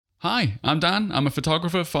Hi, I'm Dan. I'm a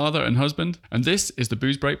photographer, father, and husband, and this is the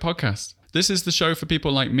Booze Break Podcast. This is the show for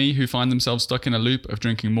people like me who find themselves stuck in a loop of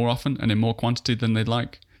drinking more often and in more quantity than they'd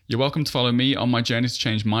like. You're welcome to follow me on my journey to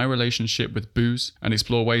change my relationship with booze and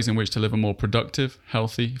explore ways in which to live a more productive,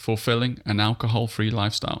 healthy, fulfilling, and alcohol-free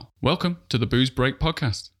lifestyle. Welcome to the Booze Break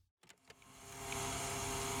Podcast.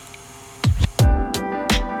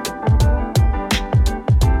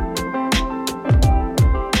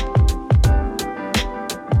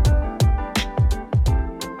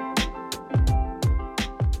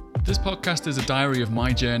 This podcast is a diary of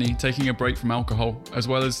my journey, taking a break from alcohol, as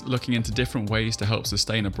well as looking into different ways to help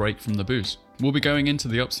sustain a break from the booze. We'll be going into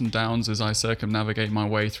the ups and downs as I circumnavigate my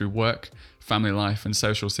way through work, family life, and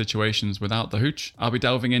social situations without the hooch. I'll be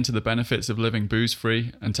delving into the benefits of living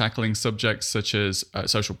booze-free and tackling subjects such as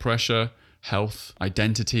social pressure, health,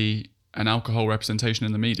 identity, and alcohol representation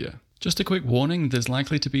in the media. Just a quick warning, there's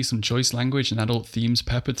likely to be some choice language and adult themes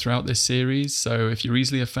peppered throughout this series, so if you're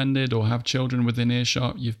easily offended or have children within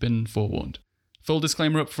earshot, you've been forewarned. Full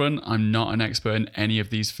disclaimer up front, I'm not an expert in any of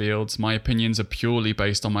these fields. My opinions are purely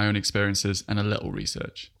based on my own experiences and a little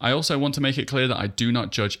research. I also want to make it clear that I do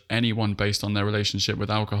not judge anyone based on their relationship with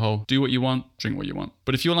alcohol. Do what you want, drink what you want.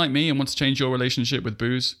 But if you're like me and want to change your relationship with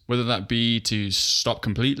booze, whether that be to stop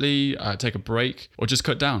completely, take a break, or just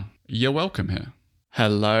cut down, you're welcome here.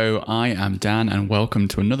 Hello, I am Dan and welcome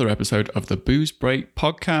to another episode of the Booze Break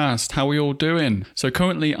Podcast. How are we all doing? So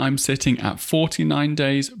currently I'm sitting at 49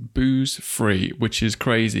 days booze free, which is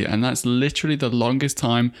crazy. And that's literally the longest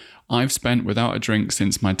time I've spent without a drink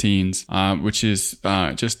since my teens, which is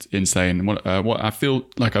just insane. What I feel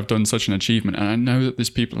like I've done such an achievement, and I know that there's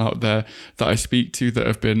people out there that I speak to that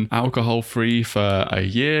have been alcohol free for a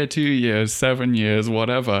year, 2 years, 7 years,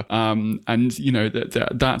 whatever. And you know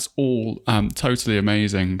that's all totally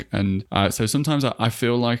amazing. And so sometimes I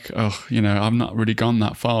feel like, I've not really gone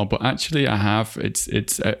that far, but actually I have.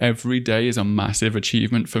 It's every day is a massive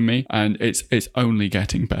achievement for me, and it's only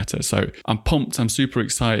getting better. So I'm pumped. I'm super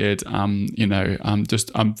excited. I'm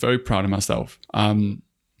very proud of myself.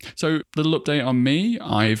 So little update on me.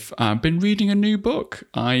 I've been reading a new book.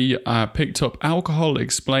 I picked up Alcohol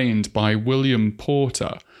Explained by William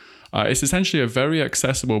Porter. It's essentially a very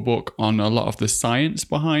accessible book on a lot of the science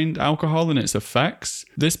behind alcohol and its effects.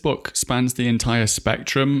 This book spans the entire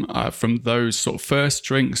spectrum from those sort of first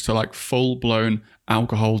drinks to like full-blown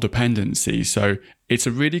alcohol dependency. So it's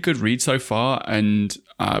a really good read so far, and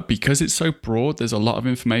because it's so broad, there's a lot of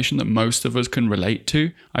information that most of us can relate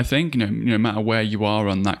to. I think, no matter where you are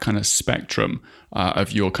on that kind of spectrum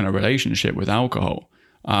of your kind of relationship with alcohol.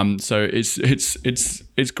 So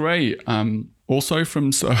it's great. Also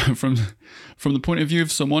from the point of view of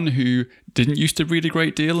someone who didn't used to read a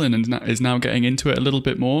great deal and is now getting into it a little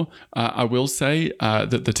bit more, I will say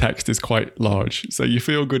that the text is quite large. So you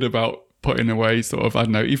feel good about putting away sort of, I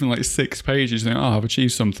don't know, even like 6 pages and I've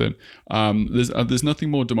achieved something. There's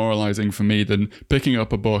nothing more demoralizing for me than picking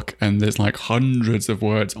up a book and there's like hundreds of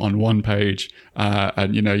words on one page.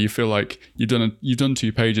 And you feel like you've done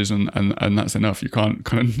 2 pages and that's enough. You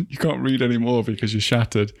can't read anymore because you're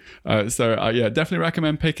shattered. So definitely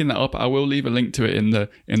recommend picking that up. I will leave a link to it in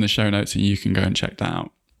the show notes and you can go and check that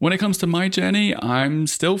out. When it comes to my journey, I'm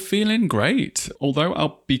still feeling great. Although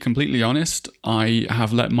I'll be completely honest, I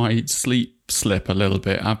have let my sleep slip a little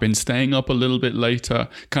bit. I've been staying up a little bit later,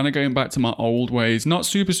 kind of going back to my old ways. Not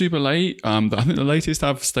super, super late. I think the latest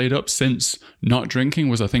I've stayed up since not drinking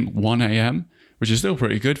was, I think, 1 a.m., which is still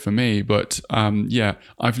pretty good for me. But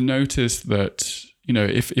I've noticed that,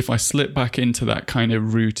 if I slip back into that kind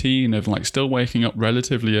of routine of like still waking up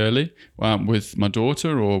relatively early with my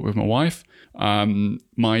daughter or with my wife,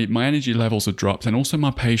 my energy levels have dropped and also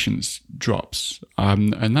my patience drops,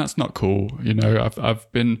 and that's not cool.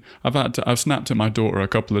 I've snapped at my daughter a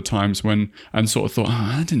couple of times and sort of thought,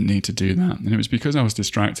 I didn't need to do that, and it was because I was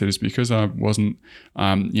distracted. It's because I wasn't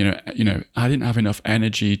I didn't have enough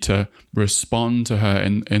energy to respond to her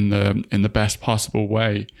in the best possible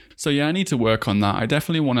way. So I need to work on that. I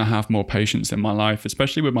definitely want to have more patience in my life,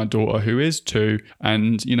 especially with my daughter who is 2,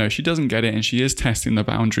 and she doesn't get it, and she is testing the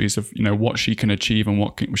boundaries of what she can achieve and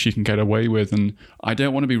what she can get away with. And I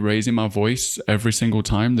don't want to be raising my voice every single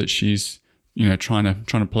time that she's trying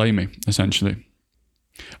to play me, essentially.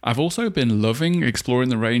 I've also been loving exploring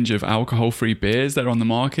the range of alcohol-free beers that are on the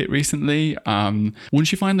market recently.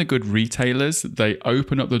 Once you find the good retailers, they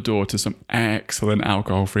open up the door to some excellent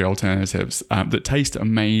alcohol-free alternatives that taste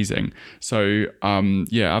amazing. So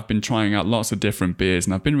I've been trying out lots of different beers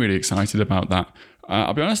and I've been really excited about that.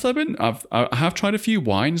 I'll be honest, I have tried a few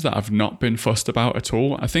wines that I've not been fussed about at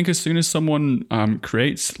all. I think as soon as someone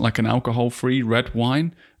creates like an alcohol-free red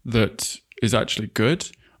wine that is actually good,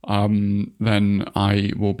 then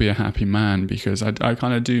I will be a happy man, because I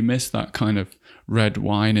kind of do miss that kind of red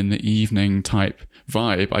wine in the evening type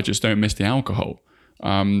vibe. I just don't miss the alcohol.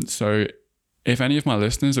 So if any of my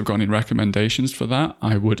listeners have got any recommendations for that,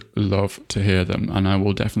 I would love to hear them, and I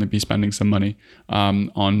will definitely be spending some money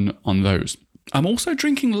on those. I'm also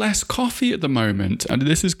drinking less coffee at the moment, and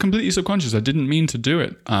this is completely subconscious. I didn't mean to do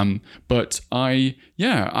it, but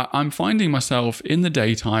I'm finding myself in the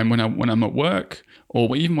daytime when I'm at work,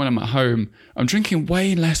 or even when I'm at home, I'm drinking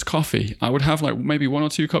way less coffee. I would have like maybe 1 or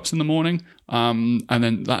 2 cups in the morning, and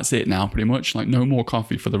then that's it now, pretty much. Like no more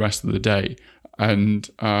coffee for the rest of the day. And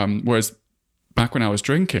whereas back when I was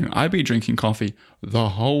drinking, I'd be drinking coffee the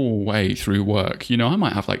whole way through work. You know, I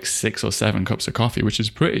might have like 6 or 7 cups of coffee, which is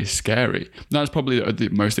pretty scary. That's probably the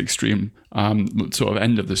most extreme sort of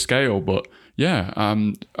end of the scale. But yeah,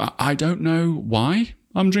 I don't know why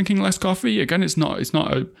I'm drinking less coffee. Again, it's not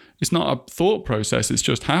a thought process. It's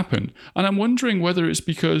just happened. And I'm wondering whether it's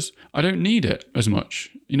because I don't need it as much,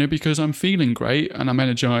 you know, because I'm feeling great and I'm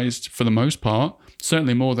energized for the most part.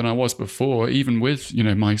 Certainly more than I was before, even with, you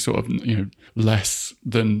know, my sort of, you know, less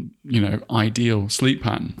than, you know, ideal sleep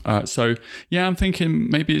pattern. So yeah, I'm thinking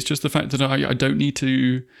maybe it's just the fact that I don't need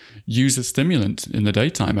to use a stimulant in the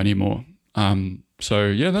daytime anymore. So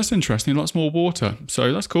yeah, that's interesting. Lots more water.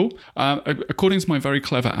 So that's cool. According to my very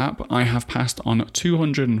clever app, I have passed on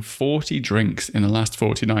 240 drinks in the last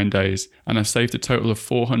 49 days, and I've saved a total of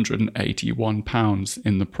 £481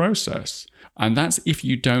 in the process. And that's if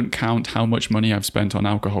you don't count how much money I've spent on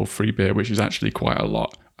alcohol-free beer, which is actually quite a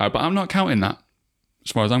lot. But I'm not counting that.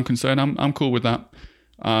 As far as I'm concerned, I'm cool with that.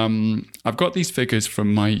 I've got these figures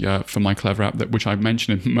from my clever app, which I've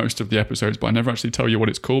mentioned in most of the episodes, but I never actually tell you what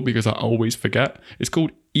it's called because I always forget. It's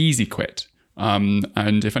called Easy Quit.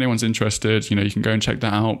 And if anyone's interested, you know, you can go and check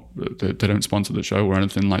that out. They don't sponsor the show or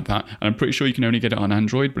anything like that. And I'm pretty sure you can only get it on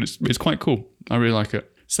Android, but it's quite cool. I really like it.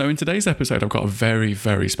 So in today's episode, I've got a very,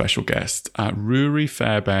 very special guest. Rory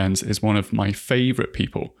Fairbairns is one of my favorite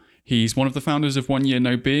people. He's one of the founders of 1 Year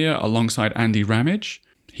No Beer alongside Andy Ramage.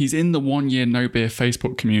 He's in the 1 Year No Beer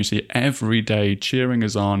Facebook community every day, cheering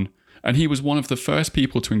us on. And he was one of the first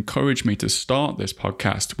people to encourage me to start this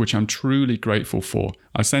podcast, which I'm truly grateful for.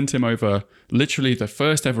 I sent him over literally the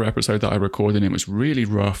first ever episode that I recorded. It was really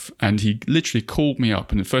rough. And he literally called me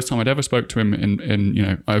up. And the first time I'd ever spoke to him in you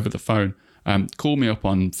know, over the phone, called me up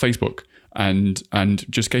on Facebook and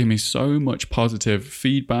just gave me so much positive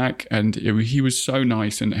feedback. And he was so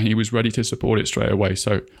nice, and he was ready to support it straight away.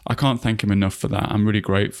 So I can't thank him enough for that. I'm really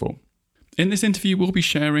grateful. In this interview, we'll be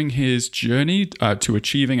sharing his journey to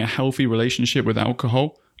achieving a healthy relationship with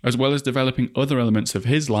alcohol, as well as developing other elements of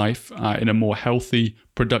his life in a more healthy,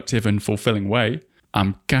 productive, and fulfilling way.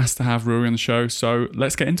 I'm gassed to have Rory on the show, so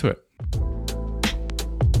let's get into it.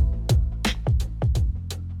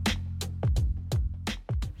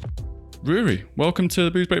 Rory, welcome to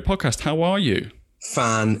the Booze Break Podcast. How are you?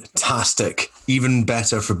 Fantastic. Even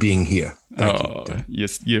better for being here. Thank you.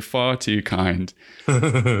 You're far too kind.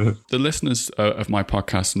 The listeners of my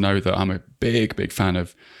podcast know that I'm a big fan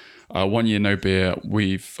of 1 Year No Beer.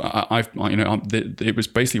 It was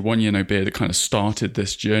basically 1 Year No Beer that kind of started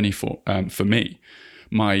this journey for me.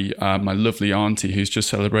 My lovely auntie, who's just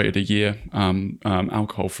celebrated a year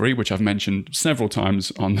alcohol free, which I've mentioned several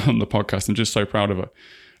times on the podcast. I'm just so proud of her.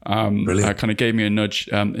 Kind of gave me a nudge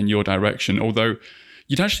in your direction, although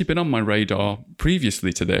you'd actually been on my radar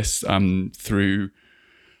previously to this through,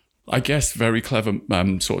 I guess, very clever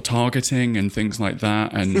sort of targeting and things like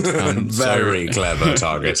that. And very clever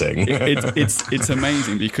targeting. It's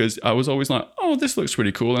amazing because I was always like, oh, this looks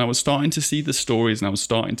really cool. And I was starting to see the stories, and I was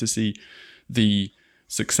starting to see the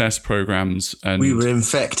success programs. And we were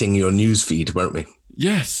infecting your newsfeed, weren't we?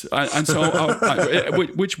 Yes, and so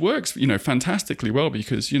which works, you know, fantastically well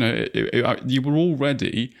because you know you were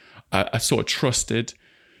already a sort of trusted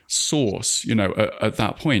source, you know, at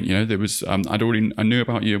that point. You know, there was I knew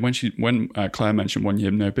about you when Claire mentioned 1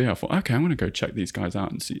 Year No Beer. I thought, okay, I'm going to go check these guys out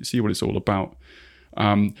and see what it's all about.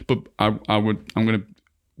 But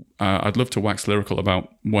I'd love to wax lyrical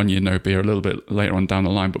about 1 Year No Beer a little bit later on down the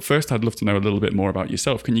line. But first, I'd love to know a little bit more about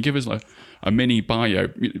yourself. Can you give us a mini bio,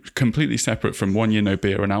 completely separate from 1 Year No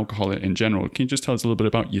Beer and alcohol in general? Can you just tell us a little bit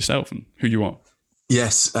about yourself and who you are?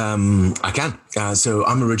 Yes, I can. So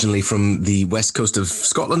I'm originally from the west coast of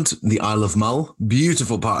Scotland, the Isle of Mull.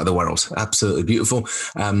 Beautiful part of the world. Absolutely beautiful.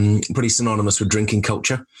 Pretty synonymous with drinking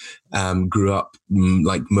culture. Grew up,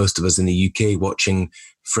 like most of us in the UK, watching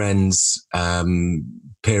friends,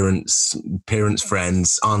 parents,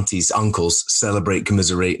 friends, aunties, uncles celebrate,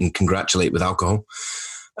 commiserate, and congratulate with alcohol.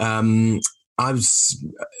 I was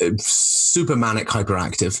super manic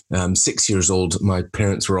hyperactive. 6 years old, my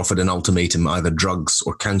parents were offered an ultimatum, either drugs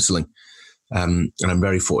or counselling. And I'm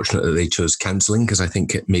very fortunate that they chose counselling because I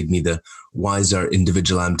think it made me the wiser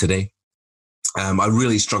individual I am today. I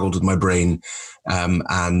really struggled with my brain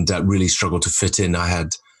and really struggled to fit in. I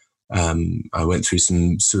went through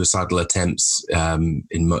some suicidal attempts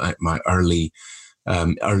in my early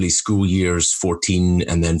school years, 14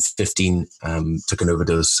 and then 15, took an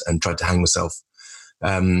overdose and tried to hang myself.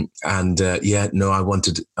 I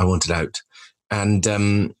wanted out. And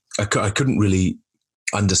I couldn't really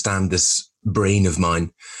understand this brain of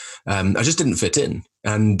mine. I just didn't fit in.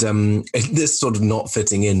 And this sort of not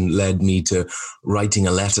fitting in led me to writing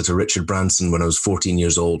a letter to Richard Branson when I was 14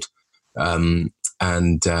 years old. I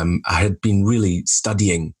had been really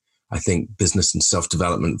studying, I think, business and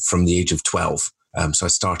self-development from the age of 12. So I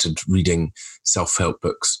started reading self-help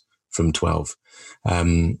books from 12.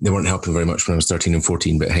 They weren't helping very much when I was 13 and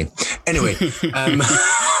 14, but hey. Anyway,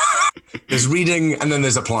 there's reading and then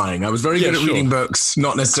there's applying. I was very good at reading books,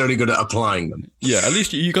 not necessarily good at applying them. Yeah, at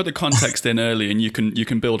least you got the context in early and you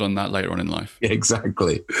can build on that later on in life. Yeah,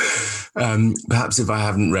 exactly. Perhaps if I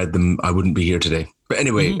haven't read them, I wouldn't be here today. But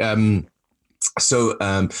anyway, I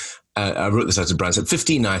wrote this out to Branson. At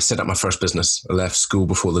 15, I set up my first business. I left school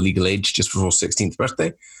before the legal age, just before 16th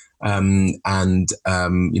birthday. I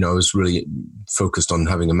was really focused on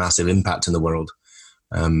having a massive impact in the world.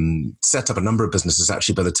 Set up a number of businesses.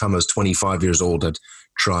 Actually, by the time I was 25 years old, I'd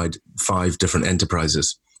tried 5 different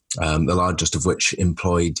enterprises, the largest of which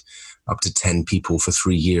employed up to 10 people for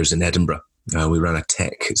 3 years in Edinburgh. We ran a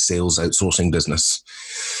tech sales outsourcing business,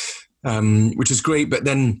 which was great. But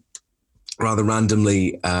then rather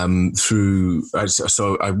randomly, I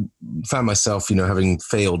found myself, having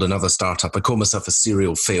failed another startup. I call myself a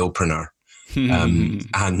serial failpreneur. I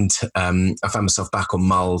found myself back on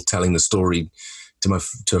Mull telling the story to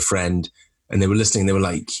a friend, and they were listening. They were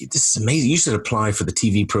like, "This is amazing! You should apply for the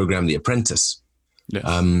TV program, The Apprentice." Yes.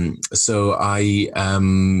 So I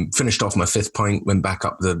finished off my 5th pint, went back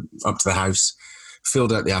up to the house,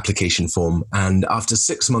 filled out the application form, and after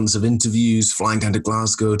 6 months of interviews, flying down to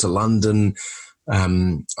Glasgow, to London,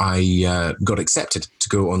 I got accepted to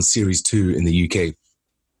go on Series 2 in the UK.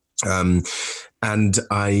 And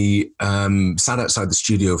I sat outside the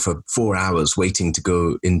studio for 4 hours waiting to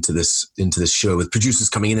go into this show, with producers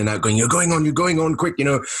coming in and out going, you're going on, quick,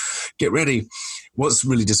 get ready. What's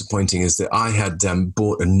really disappointing is that I had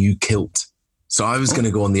bought a new kilt. So I was going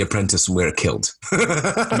to go on The Apprentice and wear a kilt.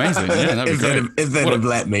 Amazing, yeah, that'd be great. If they'd have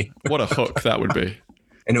let me. What a hook that would be.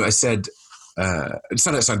 Anyway, I sat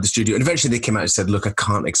outside the studio, and eventually they came out and said, look, I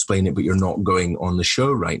can't explain it, but you're not going on the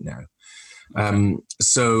show right now.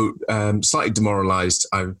 Slightly demoralized,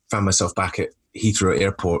 I found myself back at Heathrow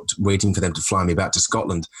Airport waiting for them to fly me back to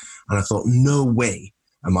Scotland. And I thought, no way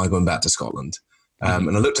am I going back to Scotland.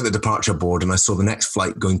 And I looked at the departure board and I saw the next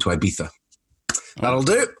flight going to Ibiza. That'll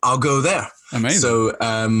do. I'll go there. Amazing. So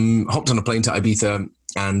hopped on a plane to Ibiza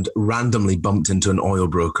and randomly bumped into an oil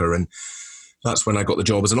broker. And that's when I got the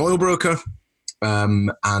job as an oil broker.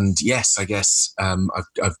 And yes, I guess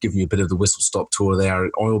I've given you a bit of the whistle-stop tour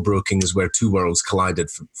there. Oil broking is where two worlds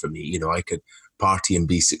collided for me. I could party and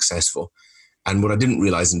be successful. And what I didn't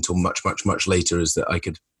realize until much, much, much later is that I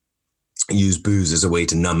could use booze as a way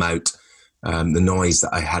to numb out the noise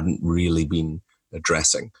that I hadn't really been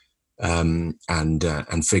addressing and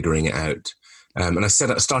figuring it out. And I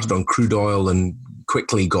started on crude oil and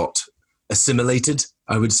quickly got assimilated,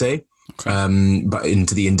 I would say. Okay. But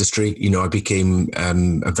into the industry, I became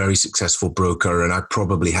a very successful broker, and I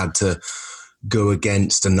probably had to go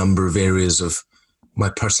against a number of areas of my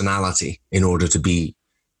personality in order to be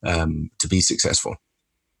successful,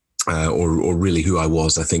 or really who I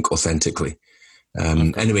was, I think, authentically.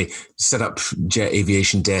 Okay. Anyway, set up Jet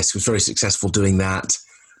Aviation Desk, was very successful doing that.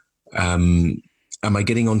 Am I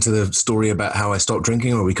getting onto the story about how I stopped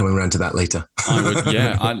drinking, or are we coming around to that later?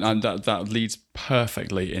 That leads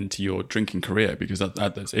perfectly into your drinking career, because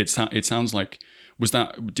it sounds like,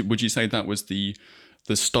 would you say that was the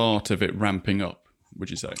start of it ramping up,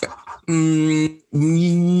 would you say?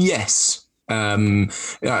 Yes.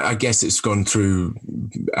 I guess it's gone through,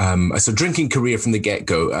 so drinking career from the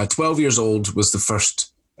get-go. 12 years old was the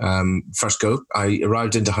first go. I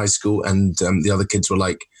arrived into high school and the other kids were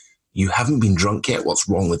like, you haven't been drunk yet? What's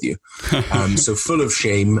wrong with you? So full of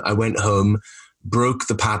shame, I went home, broke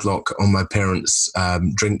the padlock on my parents'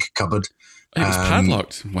 drink cupboard. It was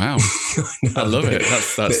padlocked. Wow. I love it.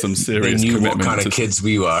 That's some serious commitment. They knew what kind of kids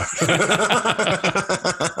we were.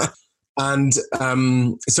 And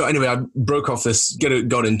so anyway, I broke off this,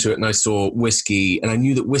 got into it, and I saw whiskey, and I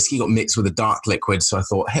knew that whiskey got mixed with a dark liquid. So I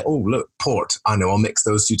thought, hey, oh, look, port. I know, I'll mix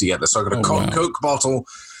those two together. So I got a Coke bottle,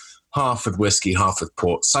 half with whiskey, half with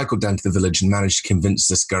port, cycled down to the village and managed to convince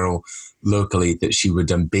this girl locally that she would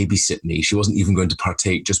babysit me. She wasn't even going to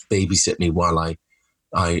partake, just babysit me while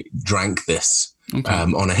I drank this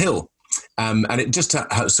on a hill. And it just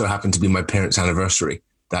so happened to be my parents' anniversary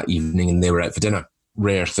that evening, and they were out for dinner.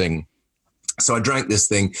 Rare thing. So I drank this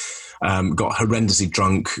thing, got horrendously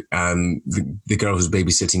drunk. The girl who was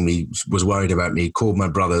babysitting me was worried about me, called my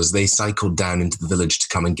brothers. They cycled down into the village to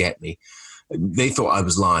come and get me. They thought I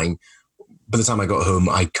was lying. By the time I got home,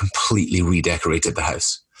 I completely redecorated the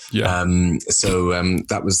house. Yeah. So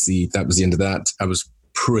that was the end of that. I was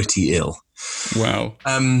pretty ill. Wow.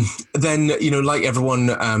 Then, like everyone,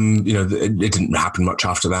 it didn't happen much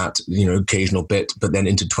after that, occasional bit, but then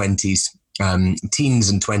into 20s. Teens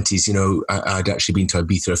and 20s, I'd actually been to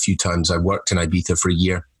Ibiza a few times. I worked in Ibiza for a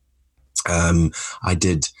year. I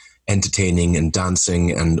did entertaining and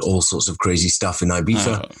dancing and all sorts of crazy stuff in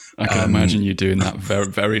Ibiza. I can imagine you doing that very,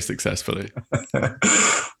 very successfully.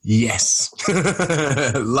 Yes.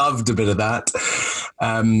 Loved a bit of that.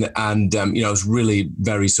 I was really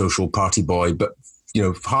very social party boy, but,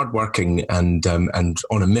 hardworking and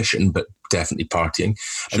on a mission, but definitely partying.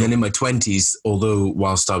 Sure. And then in my 20s, although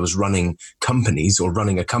whilst I was running companies or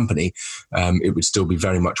running a company, it would still be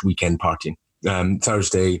very much weekend partying.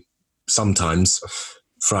 Thursday, sometimes.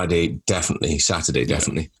 Friday, definitely. Saturday,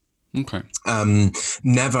 definitely. Okay. I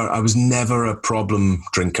was never a problem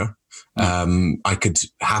drinker. I could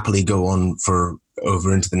happily go on for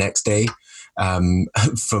over into the next day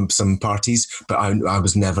from some parties, but I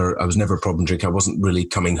was never a problem drinker. I wasn't really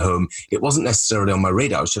coming home. It wasn't necessarily on my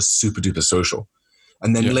radar. I was just super duper social.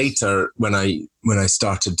 And then later, when I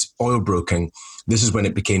started oil broking, this is when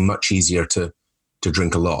it became much easier to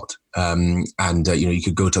drink a lot. You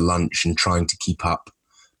could go to lunch, and trying to keep up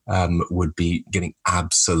would be getting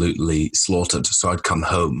absolutely slaughtered. So I'd come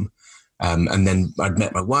home, and then I'd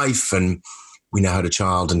met my wife, and we now had a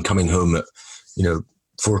child. And coming home at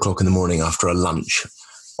 4:00 in the morning after a lunch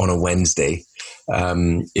on a Wednesday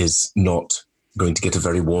is not going to get a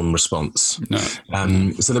very warm response. No.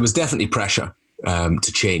 So there was definitely pressure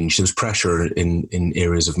to change. There was pressure in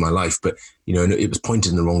areas of my life, but it was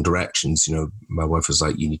pointed in the wrong directions. My wife was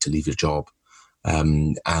like, "You need to leave your job,"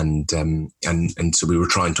 and so we were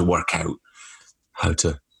trying to work out how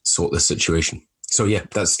to sort this situation. So yeah,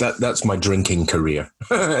 that's my drinking career,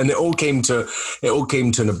 and it all came to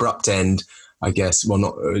an abrupt end, I guess. Well,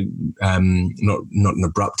 not an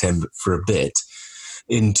abrupt end, but for a bit.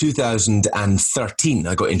 In 2013,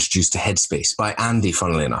 I got introduced to Headspace by Andy,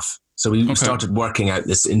 funnily enough. So we started working out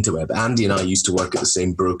this interweb. Andy and I used to work at the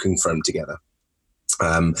same broking firm together.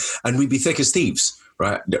 And we'd be thick as thieves,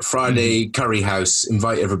 right? Friday, Curry House,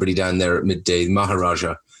 invite everybody down there at midday,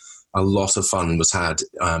 Maharaja. A lot of fun was had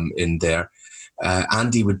in there.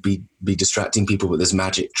 Andy would be distracting people with his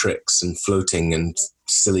magic tricks and floating and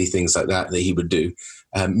silly things like that he would do.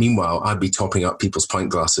 Meanwhile, I'd be topping up people's pint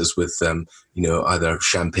glasses with, either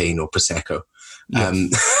champagne or Prosecco,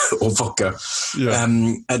 or vodka,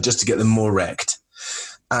 just to get them more wrecked.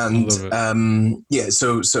 And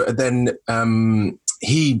so then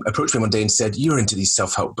he approached me one day and said, "You're into these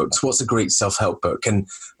self-help books. What's a great self-help book?" And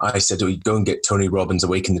I said, "Oh, go and get Tony Robbins'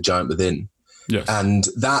 Awaken the Giant Within." Yes. And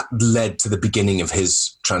that led to the beginning of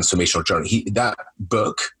his transformational journey. That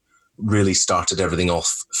book really started everything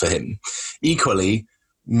off for him. Equally,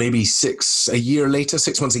 maybe 6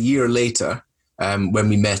 months, a year later, when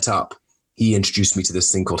we met up, he introduced me to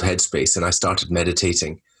this thing called Headspace, and I started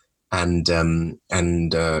meditating. And on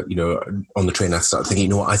the train, I started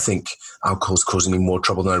thinking, I think alcohol's causing me more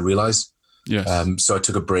trouble than I realized. Yes. So I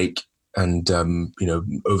took a break, and,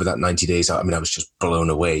 over that 90 days, I was just blown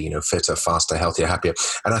away, fitter, faster, healthier, happier.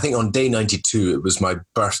 And I think on day 92, it was my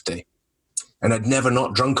birthday, and I'd never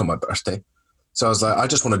not drunk on my birthday. So I was like, I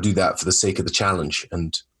just want to do that for the sake of the challenge,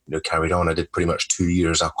 and, carried on. I did pretty much 2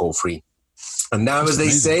 years alcohol free. And now, as they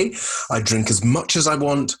say, I drink as much as I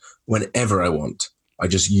want, whenever I want. I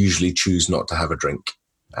just usually choose not to have a drink.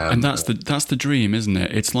 And that's the dream, isn't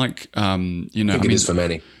it? It's like, I think it is for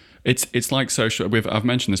many. It's like social. I've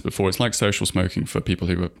mentioned this before. It's like social smoking for people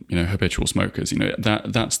who are habitual smokers.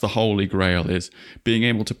 That's the holy grail, is being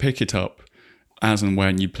able to pick it up as and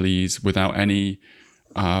when you please, without any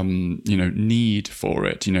need for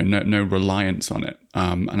it. No reliance on it.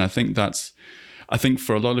 And I think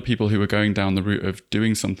for a lot of people who are going down the route of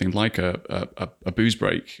doing something like a booze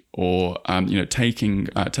break, or taking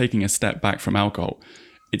a step back from alcohol,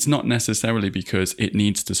 it's not necessarily because it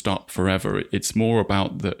needs to stop forever. It's more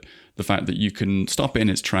about the fact that you can stop in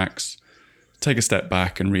its tracks, take a step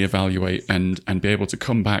back and reevaluate, and be able to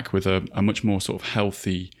come back with a much more sort of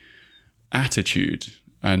healthy attitude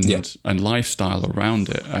and lifestyle around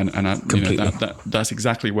it. And that's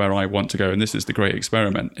exactly where I want to go. And this is the great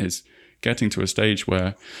experiment, is getting to a stage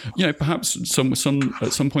where, perhaps some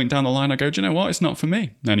at some point down the line I go, do you know what? It's not for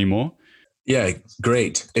me anymore. Yeah,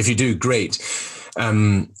 great. If you do, great.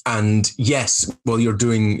 And yes, well, you're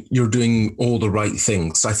doing all the right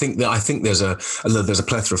things. I think there's a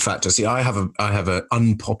plethora of factors. See, I have an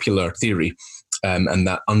unpopular theory, and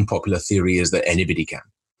that unpopular theory is that anybody can.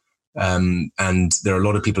 And there are a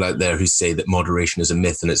lot of people out there who say that moderation is a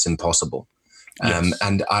myth and it's impossible. Yes.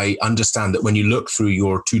 And I understand that when you look through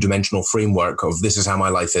your two-dimensional framework of this is how my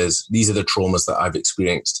life is, these are the traumas that I've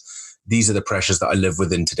experienced, these are the pressures that I live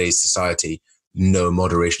with in today's society, no,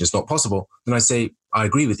 moderation is not possible. Then I say, I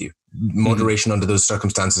agree with you. Moderation under those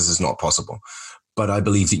circumstances is not possible. But I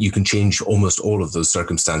believe that you can change almost all of those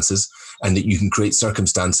circumstances, and that you can create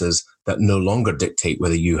circumstances that no longer dictate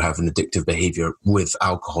whether you have an addictive behavior with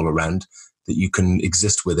alcohol around, that you can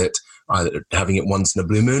exist with it, either having it once in a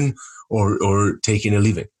blue moon or taking or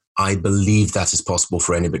leaving. I believe that is possible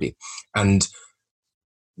for anybody. And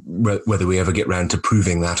whether we ever get round to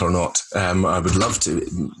proving that or not, I would love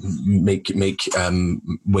to make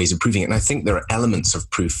ways of proving it. And I think there are elements of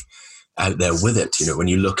proof out there with it. When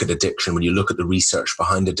you look at addiction, when you look at the research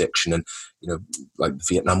behind addiction, and like the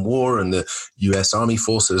Vietnam War and the US Army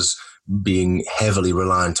forces being heavily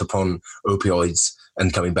reliant upon opioids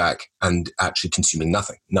and coming back and actually consuming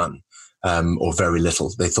none, or very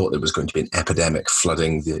little. They thought there was going to be an epidemic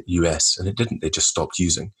flooding the US, and it didn't. They just stopped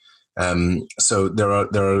using. So there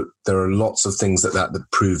are lots of things that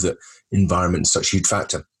prove that environment is such a huge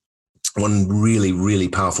factor. One really, really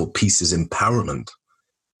powerful piece is empowerment.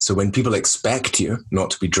 So when people expect you not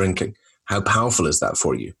to be drinking, how powerful is that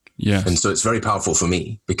for you? Yeah. And so it's very powerful for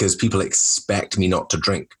me because people expect me not to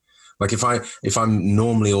drink. Like if I'm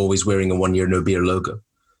normally always wearing a 1 year no beer logo,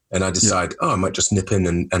 and I decide, I might just nip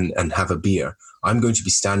in and have a beer, I'm going to be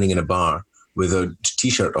standing in a bar with a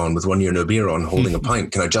t-shirt on with 1 year no beer on, holding a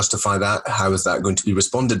pint. Can I justify that? How is that going to be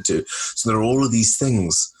responded to? So there are all of these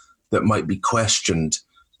things that might be questioned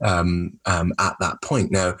at that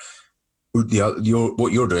point. Now,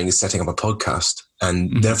 what you're doing is setting up a podcast,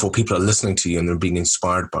 and therefore people are listening to you and they're being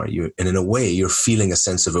inspired by you. And in a way, you're feeling a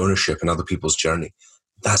sense of ownership in other people's journey.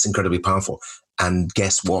 That's incredibly powerful. And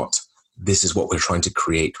guess what? This is what we're trying to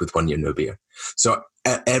create with 1 year no beer. So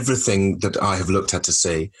everything that I have looked at to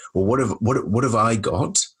say, well, what have I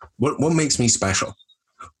got? What makes me special?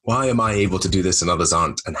 Why am I able to do this and others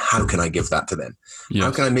aren't? And how can I give that to them? Yes.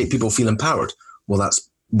 How can I make people feel empowered? Well, that's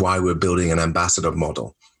why we're building an ambassador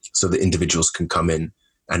model, so that individuals can come in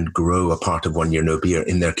and grow a part of 1 year no beer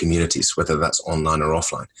in their communities, whether that's online or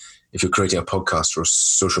offline. If you're creating a podcast or a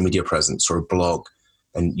social media presence or a blog,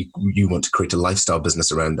 and you want to create a lifestyle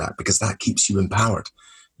business around that, because that keeps you empowered.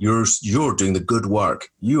 You're doing the good work.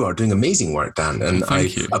 You are doing amazing work, Dan, and I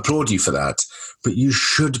applaud you for that. But you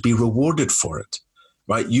should be rewarded for it,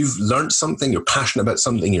 right? You've learned something, you're passionate about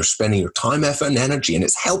something, you're spending your time, effort, and energy, and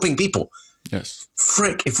it's helping people. Yes.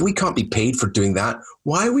 Frick, if we can't be paid for doing that,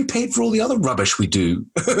 why are we paid for all the other rubbish we do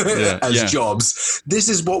as jobs? This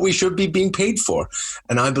is what we should be being paid for.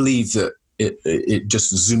 And I believe that it just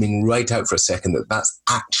zooming right out for a second, that's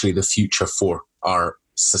actually the future for our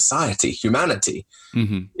society, humanity,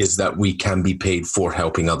 is that we can be paid for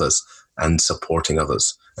helping others and supporting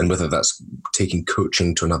others. And whether that's taking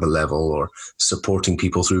coaching to another level or supporting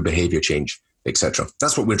people through behavior change, etc.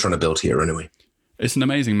 That's what we're trying to build here anyway. It's an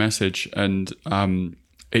amazing message, and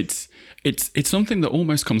it's something that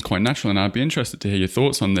almost comes quite natural. And I'd be interested to hear your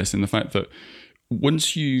thoughts on this, in the fact that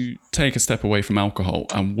once you take a step away from alcohol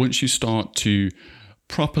and once you start to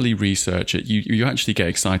properly research it, you actually get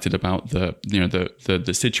excited about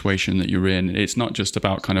the situation that you're in. It's not just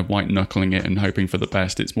about kind of white knuckling it and hoping for the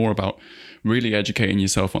best. It's more about really educating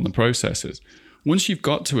yourself on the processes. Once you've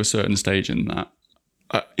got to a certain stage in that,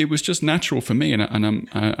 it was just natural for me, and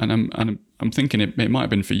I'm thinking it might have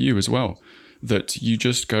been for you as well, that you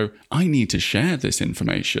just go, I need to share this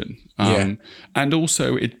information. And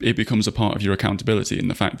also it becomes a part of your accountability, in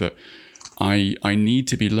the fact that I need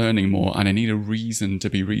to be learning more, and I need a reason to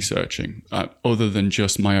be researching other than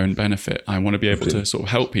just my own benefit. I want to be able to sort of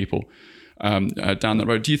help people down that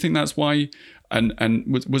road. Do you think that's why? And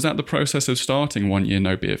was that the process of starting 1 year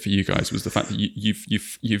no beer for you guys? Was the fact that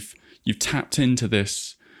you've tapped into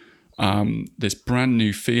this this brand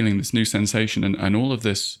new feeling, this new sensation, and all of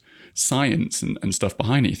this science and stuff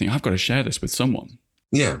behind it? You think, I've got to share this with someone.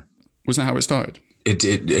 Yeah. Was that how it started?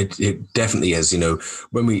 It definitely is.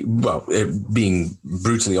 Being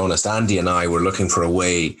brutally honest, Andy and I were looking for a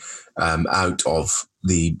way out of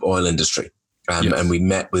the oil industry. And we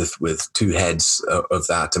met with two heads of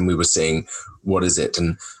that, and we were saying, what is it?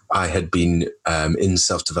 And I had been in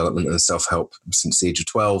self-development and self-help since the age of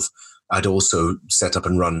 12. I'd also set up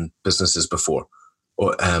and run businesses before.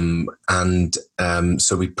 So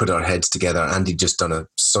we put our heads together. Andy'd just done a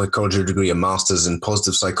psychology degree, a master's in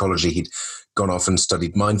positive psychology. He'd gone off and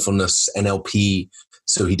studied mindfulness, NLP.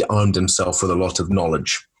 So he'd armed himself with a lot of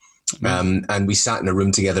knowledge. And we sat in a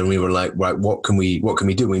room together and we were like, right, what can we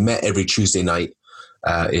do? We met every Tuesday night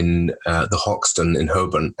in the Hoxton in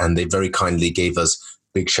Holborn, and they very kindly gave us,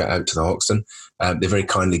 big shout out to the Hoxton, they very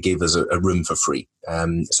kindly gave us a room for free.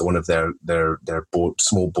 So one of their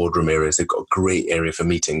small boardroom areas, they've got a great area for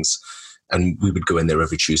meetings, and we would go in there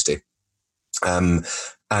every Tuesday. And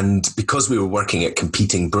because we were working at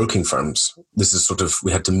competing broking firms, this is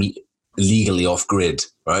we had to meet legally off grid,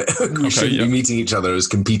 right? We shouldn't be meeting each other as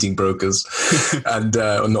competing brokers, and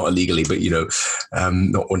not illegally, but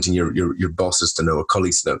not wanting your bosses to know or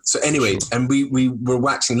colleagues to know. So anyway, and we were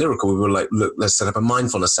waxing lyrical. We were like, look, let's set up a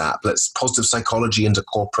mindfulness app. Let's positive psychology into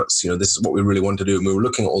corporates. This is what we really want to do. And we were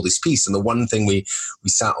looking at all these pieces, and the one thing we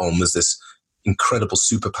sat on was this incredible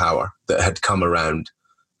superpower that had come around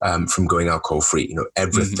from going alcohol free.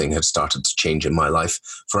 Everything had started to change in my life.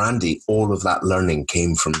 For Andy, all of that learning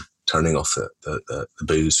came from turning off the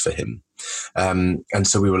booze for him. And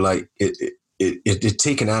so we were like, it had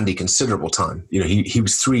taken Andy considerable time. He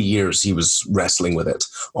was 3 years, he was wrestling with it,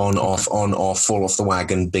 on, off, fall off the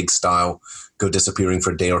wagon, big style, go disappearing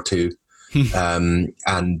for a day or two. So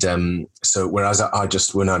whereas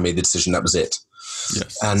when I made the decision, that was it.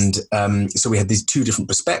 Yes. And so we had these two different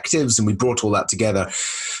perspectives, and we brought all that together.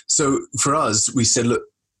 So for us, we said, look,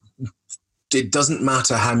 it doesn't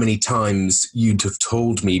matter how many times you'd have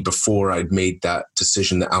told me before I'd made that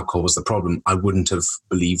decision that alcohol was the problem, I wouldn't have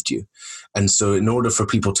believed you. And so in order for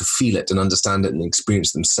people to feel it and understand it and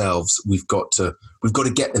experience themselves, we've got to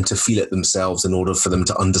get them to feel it themselves in order for them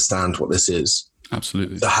to understand what this is.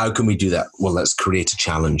 Absolutely. So how can we do that? Well, let's create a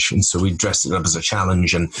challenge. And so we dressed it up as a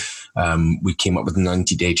challenge, and we came up with a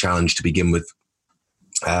 90-day challenge to begin with.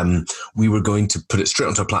 We were going to put it straight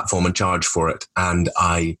onto a platform and charge for it. And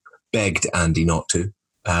I begged Andy not to,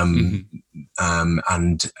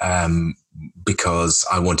 because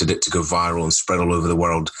I wanted it to go viral and spread all over the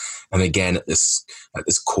world. And again, at this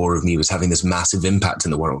core of me was having this massive impact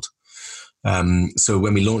in the world. So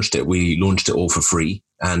when we launched it all for free,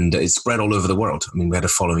 and it spread all over the world. I mean, we had a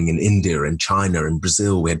following in India, in China, in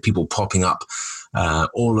Brazil. We had people popping up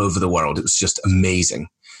all over the world. It was just amazing.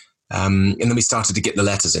 And then we started to get the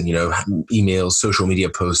letters in, emails, social media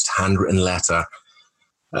posts, handwritten letter.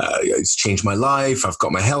 It's changed my life. I've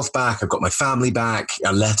got my health back. I've got my family back.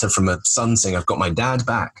 A letter from a son saying I've got my dad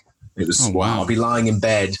back. It was, wow. I'll be lying in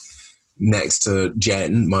bed next to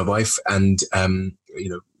Jen, my wife, and,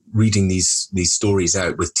 reading these stories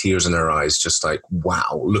out with tears in her eyes, just like,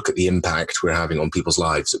 wow, look at the impact we're having on people's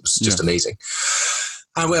lives. It was just amazing.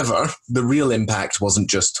 However, the real impact wasn't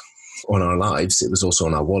just on our lives. It was also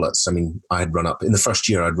on our wallets. I mean, in the first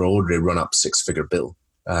year, I'd already run up 6-figure bill.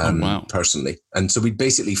 Personally. And so we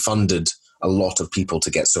basically funded a lot of people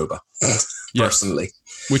to get sober personally.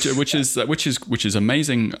 Which is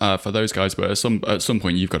amazing for those guys, but at some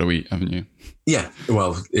point you've got to eat, haven't you? Yeah.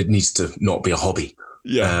 Well, it needs to not be a hobby.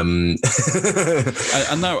 Yeah. And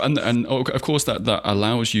of course that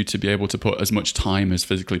allows you to be able to put as much time as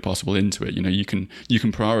physically possible into it. You can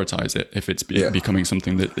prioritize it if it's becoming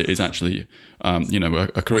something that is actually a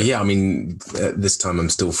career. Well, yeah, I mean, this time I'm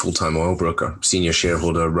still full-time oil broker, senior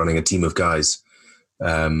shareholder, running a team of guys.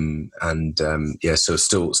 So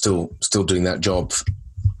still doing that job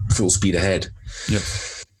full speed ahead. Yeah.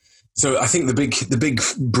 So I think the big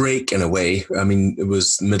break in a way, I mean, it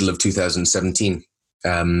was middle of 2017.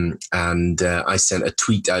 I sent a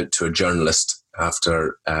tweet out to a journalist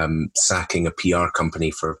after sacking a PR company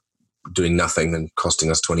for doing nothing and costing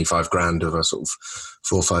us 25 grand over sort of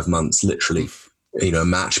 4 or 5 months, literally, a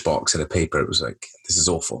matchbox in a paper. It was like, this is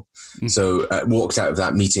awful. Mm-hmm. So I walked out of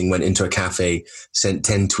that meeting, went into a cafe, sent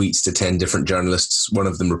 10 tweets to 10 different journalists. One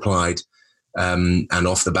of them replied. And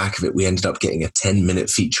off the back of it, we ended up getting a 10-minute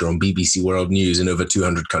feature on BBC World News in over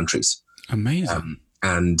 200 countries. Amazing.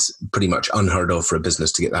 And pretty much unheard of for a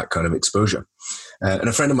business to get that kind of exposure. And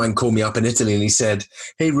a friend of mine called me up in Italy and he said,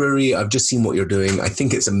 hey, Rory, I've just seen what you're doing. I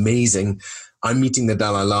think it's amazing. I'm meeting the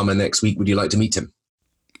Dalai Lama next week. Would you like to meet him?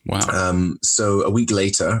 Wow. So a week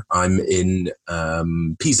later, I'm in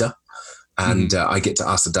Pisa, and I get to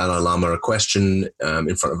ask the Dalai Lama a question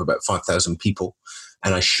in front of about 5,000 people.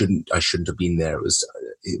 and I shouldn't have been there.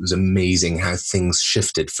 It was amazing how things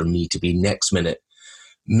shifted for me to be next minute,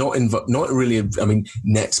 not really. I mean,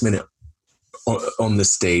 next minute on the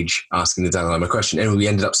stage asking the Dalai Lama a question. Anyway, we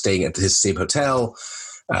ended up staying at his same hotel,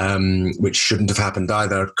 which shouldn't have happened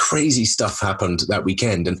either. Crazy stuff happened that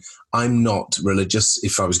weekend, and I'm not religious.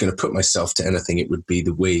 If I was going to put myself to anything, it would be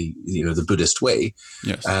the way, the Buddhist way.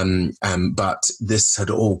 Yes. But this had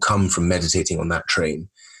all come from meditating on that train.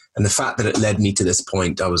 And the fact that it led me to this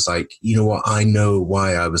point, I was like, you know what? I know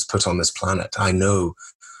why I was put on this planet. I know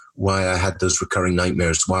why I had those recurring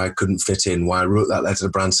nightmares, why I couldn't fit in, why I wrote that letter to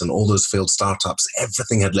Branson, all those failed startups.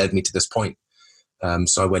 Everything had led me to this point.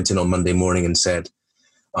 So I went in on Monday morning and said,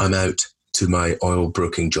 I'm out to my oil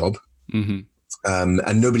broking job. Mm-hmm. And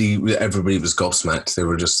everybody was gobsmacked. They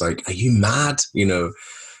were just like, are you mad?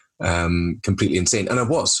 Completely insane. And I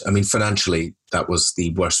was. I mean, financially, that was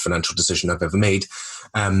the worst financial decision I've ever made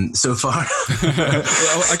so far.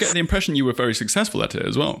 Well, I get the impression you were very successful at it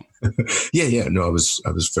as well. Yeah. No, I was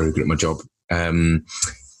very good at my job.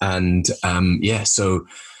 So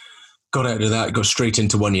got out of that, got straight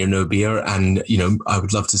into 1 year no beer. And, I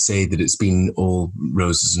would love to say that it's been all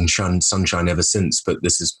roses and sunshine ever since, but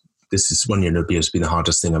this is 1 year no beer has been the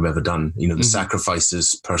hardest thing I've ever done. The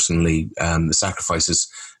sacrifices personally, the sacrifices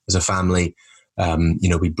as a family.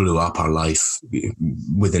 We blew up our life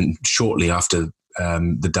shortly after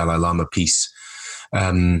the Dalai Lama piece.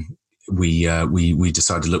 We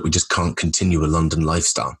decided, look, we just can't continue a London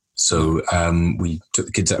lifestyle. So we took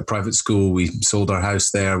the kids out of private school. We sold our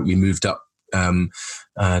house there. We moved up to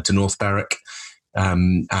North Berwick.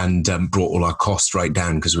 And brought all our costs right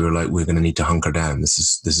down because we were like, we're going to need to hunker down. This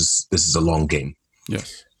is a long game.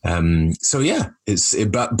 Yes. But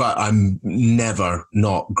I'm never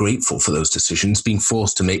not grateful for those decisions. Being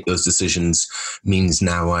forced to make those decisions means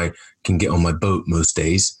now I can get on my boat most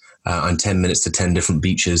days. I'm 10 minutes to 10 different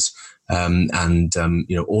beaches.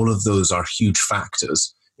 All of those are huge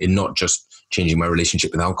factors in not just changing my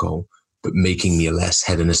relationship with alcohol, but making me a less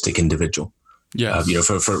hedonistic individual. Yeah.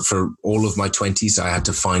 For all of my 20s, I had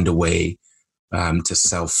to find a way to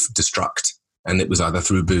self-destruct. And it was either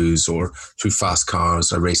through booze or through fast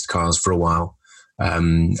cars. I raced cars for a while.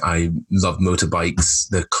 I loved motorbikes.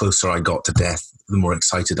 The closer I got to death, the more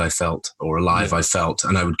excited I felt or alive I felt.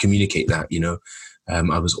 And I would communicate that,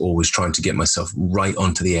 I was always trying to get myself right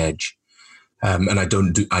onto the edge. And I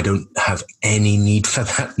don't have any need for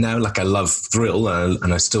that now. Like, I love thrill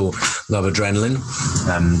and I still love adrenaline,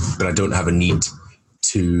 but I don't have a need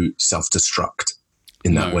to self-destruct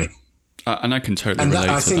in that way. And I can totally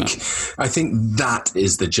relate to that. I think that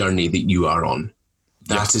is the journey that you are on.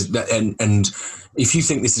 That is that, and if you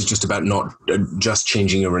think this is just about not just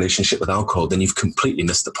changing your relationship with alcohol, then you've completely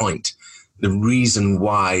missed the point. The reason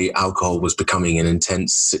why alcohol was becoming an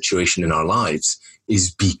intense situation in our lives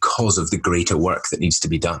is because of the greater work that needs to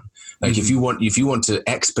be done. Like, if you want to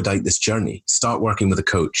expedite this journey, start working with a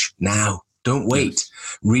coach now. Don't wait.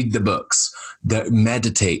 Yes. Read the books.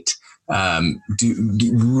 Meditate.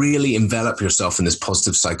 Really envelop yourself in this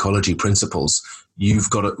positive psychology principles.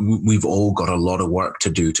 We've all got a lot of work to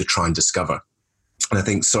do to try and discover. And I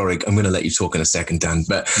think, sorry, I'm going to let you talk in a second, Dan,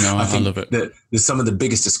 but I think love it. That some of the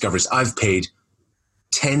biggest discoveries I've paid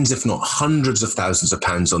tens, if not hundreds of thousands of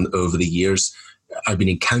pounds on over the years. I've been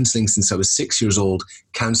in counseling since I was 6 years old,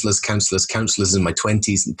 counselors in my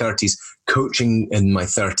 20s and 30s, coaching in my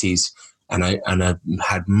 30s. And I've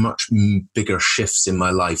had much bigger shifts in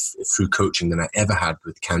my life through coaching than I ever had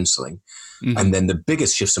with counseling. Mm-hmm. And then the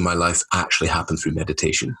biggest shifts in my life actually happened through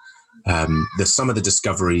meditation. There's some of the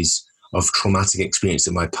discoveries of traumatic experience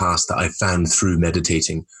in my past that I found through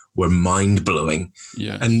meditating were mind blowing.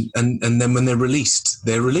 Yeah. And then when they're released.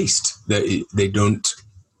 You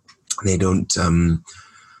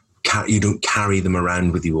don't carry them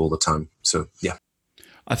around with you all the time. So, yeah.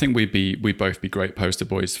 I think we'd both be great poster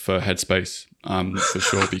boys for Headspace, for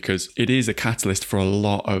sure, because it is a catalyst for a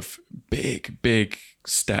lot of big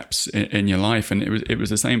steps in your life. And it was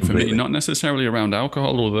the same for me, not necessarily around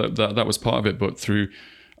alcohol, or that was part of it, but through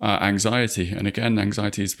anxiety. And again,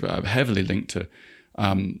 anxiety is heavily linked to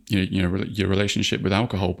your relationship with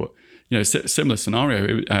alcohol. But similar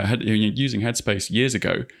scenario. Using Headspace years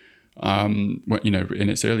ago, in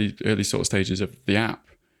its early sort of stages of the app,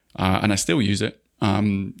 and I still use it.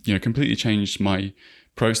 Completely changed my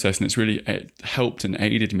process, and it helped and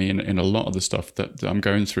aided me in a lot of the stuff that I'm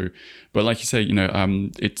going through. But like you say,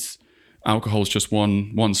 it's alcohol's just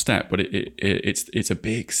one step, but it's a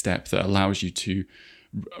big step that allows you to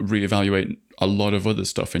reevaluate a lot of other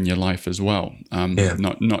stuff in your life as well.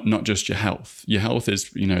 Not just your health. Your health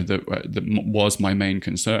is that was my main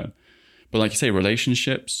concern, but like you say,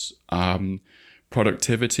 relationships,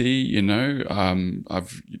 productivity.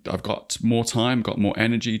 I've got more time, got more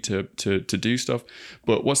energy to do stuff.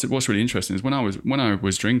 But what's really interesting is when I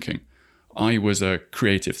was drinking, I was a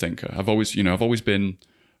creative thinker. I've always been.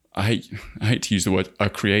 I hate to use the word a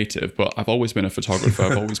creative, but I've always been a photographer.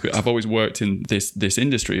 I've always worked in this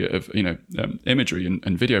industry of imagery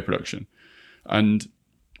and video production, and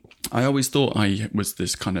I always thought I was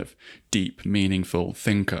this kind of deep, meaningful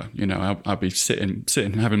thinker. I'd be sitting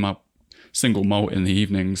having my single malt in the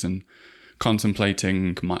evenings and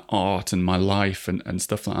contemplating my art and my life and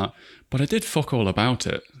stuff like that. But I did fuck all about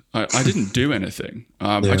it. I didn't do anything.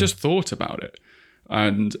 I just thought about it.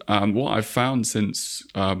 And what I've found since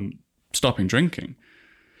stopping drinking,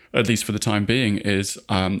 at least for the time being, is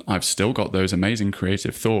I've still got those amazing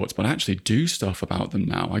creative thoughts, but I actually do stuff about them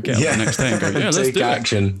now. I get up the next day and go, let's do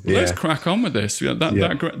action. Let's crack on with this.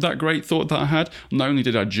 That great thought that I had, not only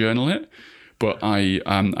did I journal it, but I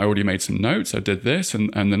already made some notes. I did this,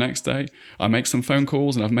 and the next day I make some phone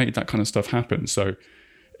calls, and I've made that kind of stuff happen. So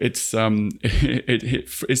it's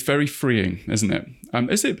it's very freeing, isn't it?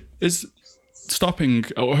 Is stopping,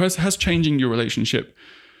 or has changing your relationship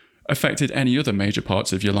affected any other major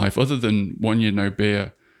parts of your life other than 1 year no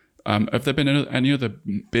beer? Have there been any other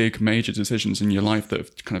big major decisions in your life that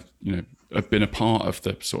have kind of have been a part of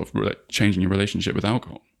the sort of changing your relationship with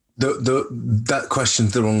alcohol? That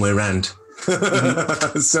question's the wrong way around.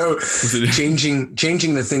 Mm-hmm. So changing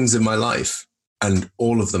the things in my life, and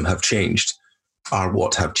all of them have changed, are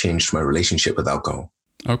what have changed my relationship with alcohol.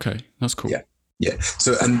 Okay, that's cool. Yeah.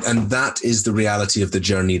 So, and that is the reality of the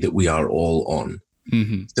journey that we are all on.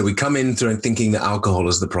 Mm-hmm. So we come in through thinking that alcohol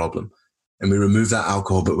is the problem, and we remove that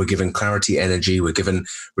alcohol, but we're given clarity, energy. We're given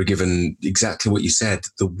exactly what you said,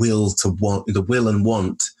 the will and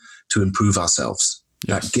want to improve ourselves.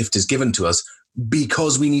 Yes. That gift is given to us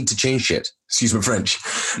because we need to change shit. Excuse my French.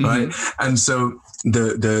 Mm-hmm. Right. And so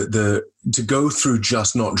the to go through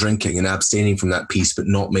just not drinking and abstaining from that piece, but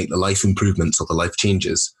not make the life improvements or the life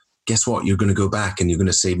changes, guess what? You're going to go back and you're going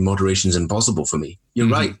to say moderation's impossible for me. You're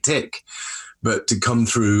right, tick. But to come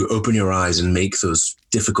through, open your eyes and make those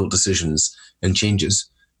difficult decisions and changes.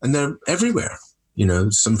 And they're everywhere.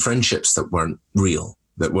 Some friendships that weren't real,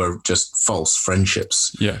 that were just false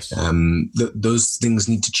friendships. Yes. Those things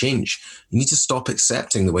need to change. You need to stop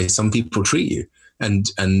accepting the way some people treat you. And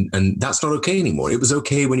that's not okay anymore. It was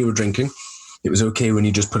okay when you were drinking. It was okay when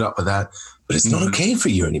you just put up with that, but it's not okay for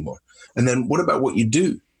you anymore. And then what about what you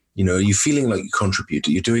do? You're feeling like you contribute,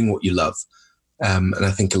 you're doing what you love. And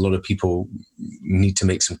I think a lot of people need to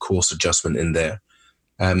make some course adjustment in there.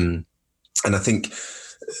 And I think,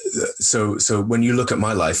 so when you look at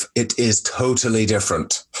my life, it is totally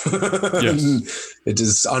different. Yes. It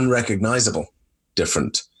is unrecognizable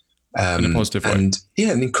different. In a positive way. And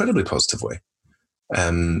an incredibly positive way.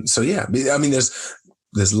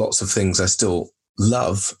 There's lots of things I still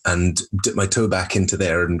love and dip my toe back into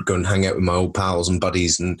there and go and hang out with my old pals and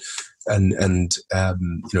buddies and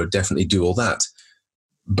definitely do all that.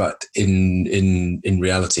 But in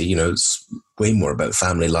reality, it's way more about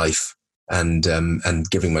family life and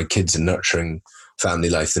giving my kids a nurturing family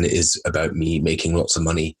life than it is about me making lots of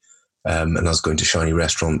money and us going to shiny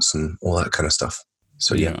restaurants and all that kind of stuff.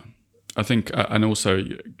 So yeah. I think, and also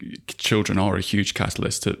children are a huge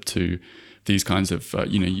catalyst to these kinds of,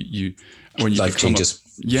 when you life changes.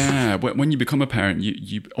 When you become a parent,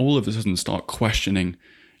 you all of a sudden start questioning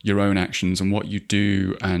your own actions and what you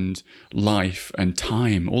do and life and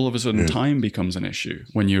time. All of a sudden, time becomes an issue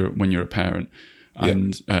when you're a parent.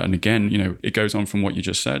 And again, it goes on from what you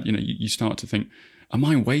just said. You start to think, am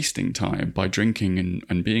I wasting time by drinking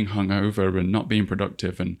and being hungover and not being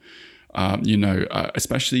productive? And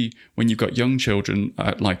especially when you've got young children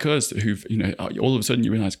like us who've, all of a sudden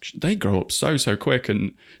you realize they grow up so quick.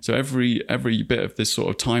 And so every bit of this sort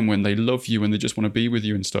of time when they love you and they just want to be with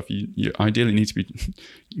you and stuff, you ideally need to be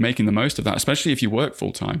making the most of that, especially if you work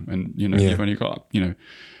full time and, you've only got,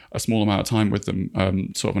 a small amount of time with them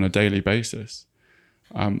sort of on a daily basis,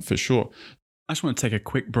 for sure. I just want to take a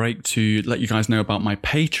quick break to let you guys know about my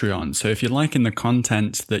Patreon. So if you're liking the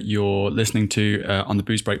content that you're listening to on the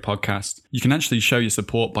Booze Break podcast, you can actually show your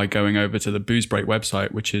support by going over to the Booze Break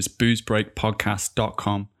website, which is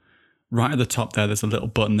boozebreakpodcast.com. Right at the top there's a little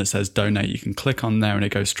button that says donate. You can click on there and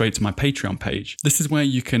it goes straight to my Patreon page. This is where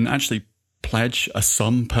you can actually pledge a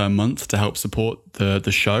sum per month to help support the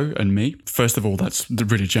show and me. First of all, that's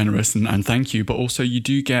really generous and thank you, but also you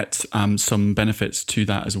do get some benefits to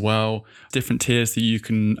that as well. Different tiers that you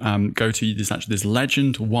can go to. There's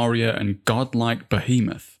Legend, Warrior, and Godlike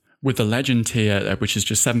Behemoth. With the Legend tier, which is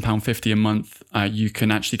just £7.50 a month, you can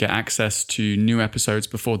actually get access to new episodes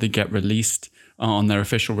before they get released on their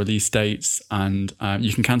official release dates. And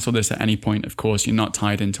you can cancel this at any point. Of course, you're not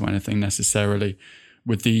tied into anything necessarily.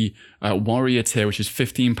 With the Warrior tier, which is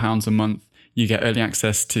 £15 a month, you get early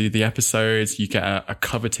access to the episodes, you get a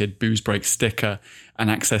coveted Booze Break sticker,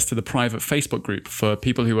 and access to the private Facebook group for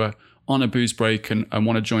people who are on a booze break and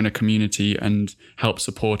want to join a community and help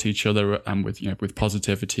support each other and with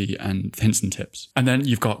positivity and hints and tips. And then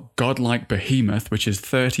you've got Godlike Behemoth, which is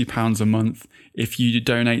 £30 a month. If you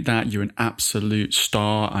donate that, you're an absolute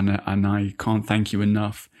star, and I can't thank you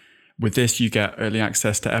enough. With this, you get early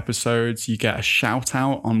access to episodes, you get a shout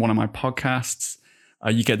out on one of my podcasts,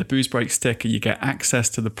 you get the Booze Break sticker, you get access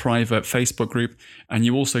to the private Facebook group, and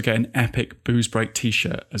you also get an epic Booze Break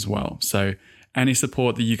t-shirt as well. So any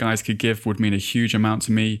support that you guys could give would mean a huge amount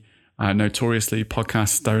to me. Notoriously,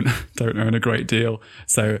 podcasts don't earn a great deal.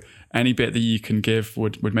 So any bit that you can give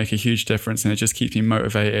would make a huge difference, and it just keeps me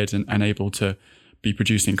motivated and able to be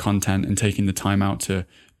producing content and taking the time out to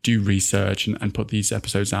do research and put these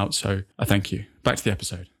episodes out. So I thank you. Back to the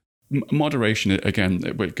episode. Moderation, again,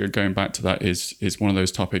 going back to that, is one of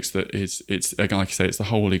those topics that it's again, like I say, it's the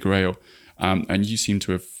holy grail. And you seem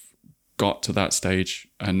to have got to that stage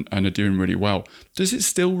and are doing really well. Does it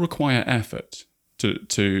still require effort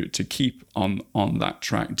to keep on that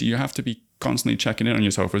track? Do you have to be constantly checking in on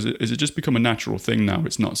yourself, or is it just become a natural thing now?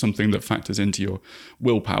 It's not something that factors into your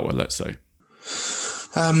willpower, let's say.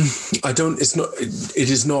 It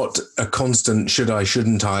is not a constant should I,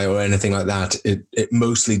 shouldn't I, or anything like that. It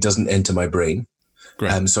mostly doesn't enter my brain.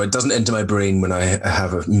 Great. So it doesn't enter my brain when I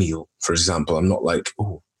have a meal, for example. I'm not like,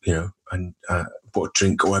 what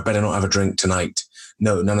drink, or I better not have a drink tonight.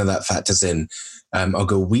 No, none of that factors in. I'll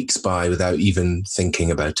go weeks by without even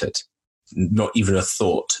thinking about it. Not even a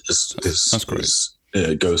thought That's great.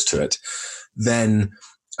 Goes to it. Then,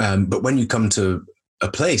 but when you come to a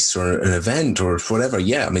place or an event or whatever,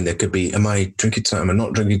 there could be, am I drinking tonight? Am I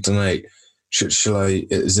not drinking tonight? Shall I,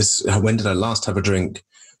 when did I last have a drink?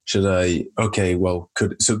 So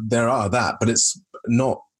there are that, but it's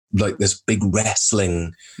not like this big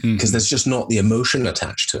wrestling, because there's just not the emotion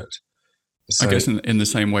attached to it. So, I guess in the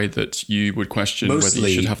same way that you would question whether you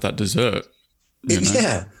should have that dessert.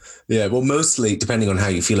 Yeah. Well, mostly depending on how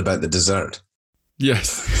you feel about the dessert.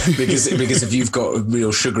 Yes. because if you've got a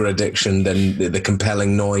real sugar addiction, then the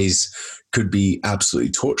compelling noise could be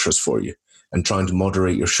absolutely torturous for you. And trying to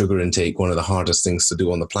moderate your sugar intake, one of the hardest things to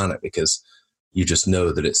do on the planet, because you just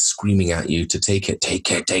know that it's screaming at you to take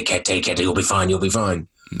it. You'll be fine.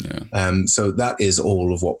 Yeah. So that is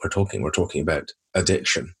all of what we're talking. We're talking about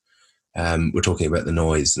addiction. We're talking about the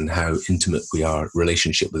noise and how intimate we are,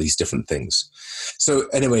 relationship with these different things. So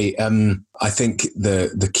anyway, I think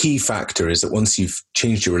the key factor is that once you've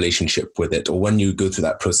changed your relationship with it, or when you go through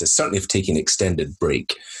that process, certainly if taking an extended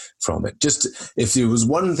break from it, just if there was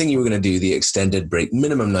one thing you were going to do, the extended break,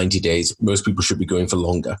 minimum 90 days, most people should be going for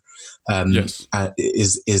longer, yes.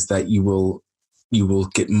 Is that you will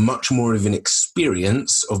get much more of an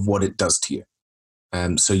experience of what it does to you.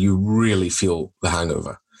 So you really feel the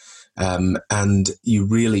hangover. And you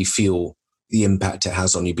really feel the impact it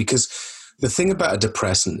has on you. Because the thing about a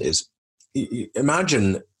depressant is,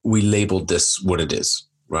 imagine we labeled this what it is,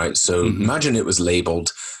 right? So imagine it was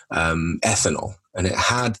labeled ethanol, and it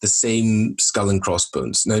had the same skull and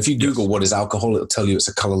crossbones. Now, if you Google what is alcohol, it'll tell you it's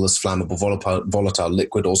a colorless, flammable, volatile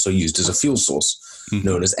liquid also used as a fuel source,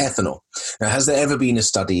 known as ethanol. Now, has there ever been a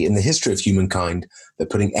study in the history of humankind that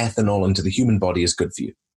putting ethanol into the human body is good for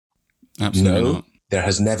you? Absolutely not. There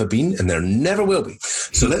has never been, and there never will be.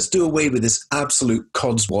 So let's do away with this absolute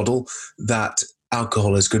codswaddle that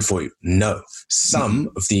alcohol is good for you. No. Some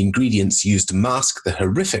of the ingredients used to mask the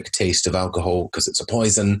horrific taste of alcohol, because it's a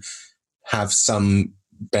poison, have some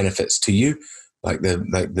benefits to you, like the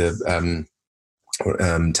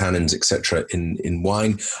tannins, etc. in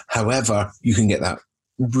wine. However, you can get that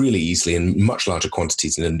really easily in much larger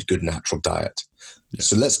quantities in a good natural diet. Yeah.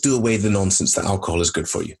 So let's do away with the nonsense that alcohol is good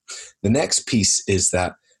for you. The next piece is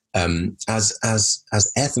that as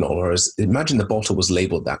ethanol, or as imagine the bottle was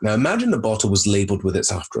labeled that. Now imagine the bottle was labeled with its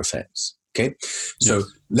after effects. Okay, so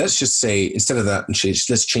let's just say instead of that,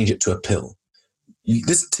 let's change it to a pill.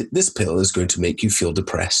 This pill is going to make you feel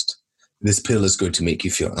depressed. This pill is going to make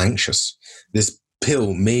you feel anxious. This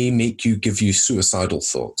pill may give you suicidal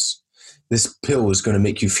thoughts. This pill is going to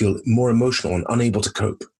make you feel more emotional and unable to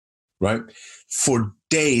cope, right? For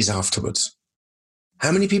days afterwards.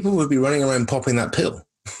 How many people would be running around popping that pill?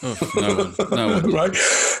 Oh, no one. Right?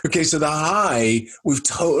 Okay, so the high, we've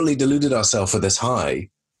totally deluded ourselves with this high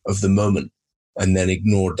of the moment, and then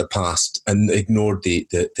ignored the past and ignored the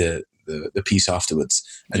piece afterwards.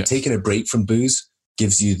 And taking a break from booze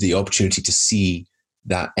gives you the opportunity to see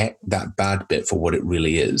that bad bit for what it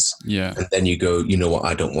really is. Yeah. And then you go, you know what,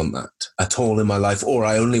 I don't want that at all in my life, or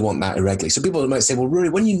I only want that irregularly. So people might say, well, Rory,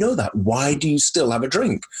 when you know that, why do you still have a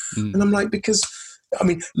drink? And I'm like, because, I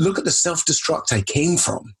mean, look at the self-destruct I came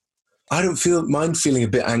from. I don't mind feeling a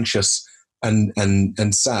bit anxious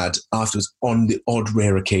and sad afterwards on the odd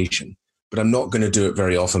rare occasion. But I'm not going to do it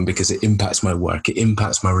very often because it impacts my work. It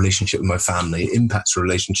impacts my relationship with my family. It impacts the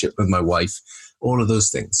relationship with my wife, all of those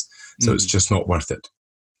things. So it's just not worth it.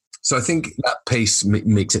 So I think that pace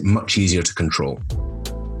makes it much easier to control.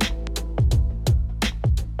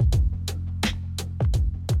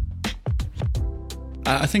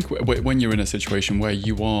 I think when you're in a situation where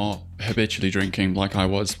you are habitually drinking, like I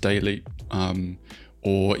was daily,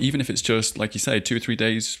 or even if it's just, like you say, 2 or 3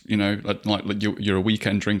 days, you know, like you're a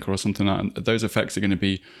weekend drinker or something like that, those effects are going to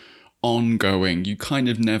be ongoing. You're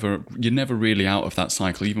never really out of that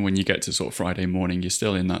cycle. Even when you get to sort of Friday morning, you're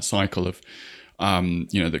still in that cycle of,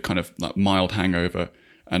 you know, the kind of like mild hangover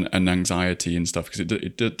and anxiety and stuff, because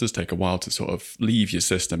it does take a while to sort of leave your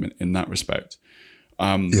system in that respect.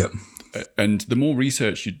 And the more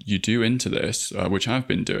research you do into this, which I've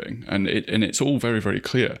been doing, and it's all very, very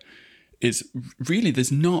clear, is really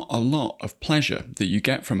there's not a lot of pleasure that you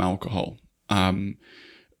get from alcohol,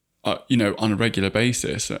 you know, on a regular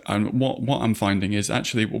basis. And what I'm finding is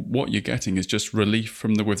actually what you're getting is just relief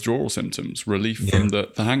from the withdrawal symptoms, relief from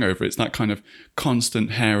the hangover. It's that kind of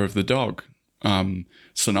constant hair of the dog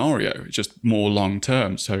scenario. It's just more long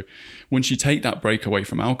term. So once you take that break away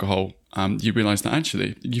from alcohol, you realize that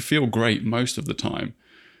actually you feel great most of the time,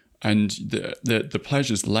 and the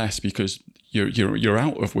pleasure's less because you're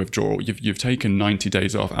out of withdrawal. You've taken 90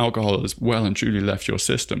 days off. Alcohol has well and truly left your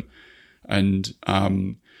system, and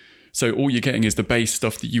so all you're getting is the base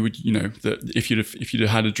stuff that you would, you know, that if you'd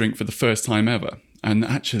had a drink for the first time ever. And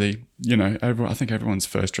actually, you know, I think everyone's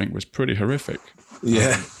first drink was pretty horrific.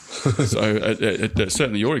 Yeah. So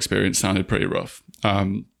certainly your experience sounded pretty rough.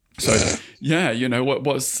 So yeah, you know,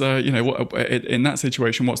 what's you know, what in that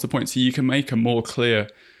situation, what's the point? So you can make a more clear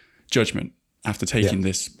judgment after taking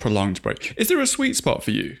this prolonged break. Is there a sweet spot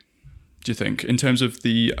for you, do you think, in terms of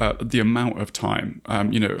the amount of time?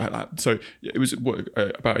 You know, so it was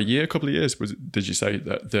about a couple of years, did you say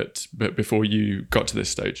that before you got to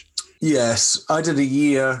this stage? Yes, I did a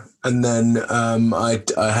year, and then I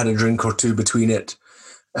had a drink or two between it,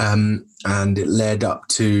 and it led up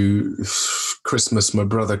to Christmas. My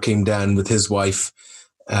brother came down with his wife,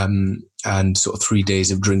 and sort of 3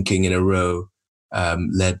 days of drinking in a row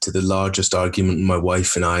led to the largest argument my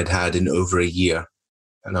wife and I had in over a year.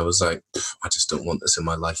 And I was like, I just don't want this in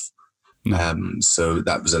my life. So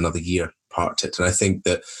that was another year part it. And I think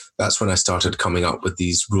that's when I started coming up with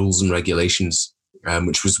these rules and regulations,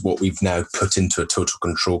 which was what we've now put into a total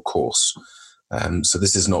control course. So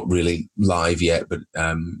this is not really live yet, but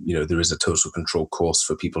you know, there is a total control course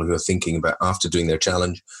for people who are thinking about, after doing their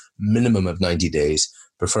challenge, minimum of 90 days,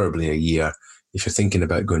 preferably a year. If you're thinking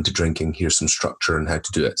about going to drinking, here's some structure and how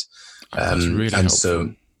to do it. That's really and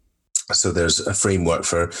helpful. So there's a framework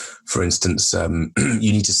for instance,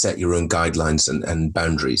 you need to set your own guidelines and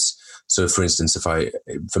boundaries. So for instance,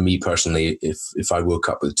 for me personally, if I woke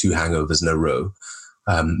up with 2 hangovers in a row,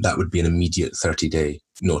 that would be an immediate 30-day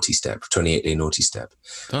naughty step, 28-day naughty step.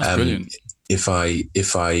 That's brilliant. If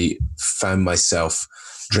I found myself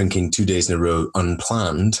drinking 2 days in a row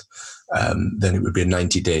unplanned, then it would be a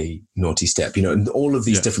 90-day naughty step. You know, and all of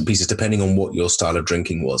these different pieces, depending on what your style of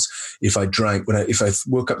drinking was. If I drank if I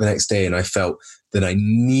woke up the next day and I felt that I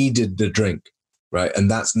needed the drink, right,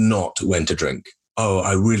 and that's not when to drink. Oh,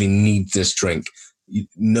 I really need this drink.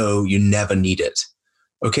 No, you never need it.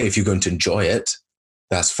 Okay, if you're going to enjoy it,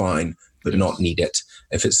 that's fine, but not need it.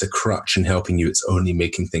 If it's a crutch and helping you, it's only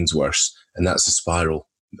making things worse, and that's a spiral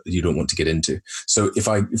you don't want to get into. So if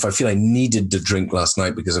I feel I needed to drink last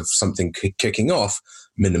night because of something kicking off,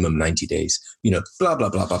 minimum 90 days, you know, blah, blah,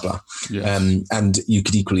 blah, blah, blah. Yes. And you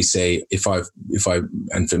could equally say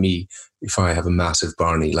and for me, if I have a massive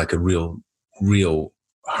Barney, like a real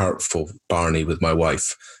hurtful Barney with my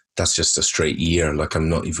wife, that's just a straight year. Like, I'm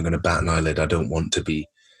not even going to bat an eyelid. I don't want to be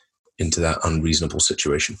into that unreasonable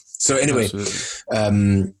situation. So anyway,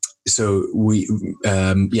 so we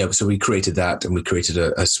created that, and we created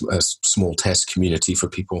a small test community for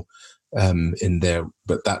people in there.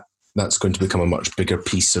 But that's going to become a much bigger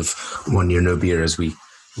piece of 1 Year No Beer as we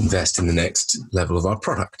invest in the next level of our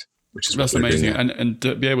product, which is that's amazing. And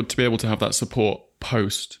to be able to have that support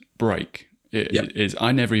post break is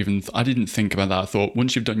I didn't think about that. I thought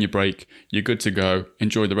once you've done your break, you're good to go.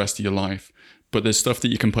 Enjoy the rest of your life. But there's stuff that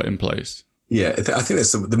you can put in place. Yeah, I think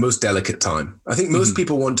that's the most delicate time. I think most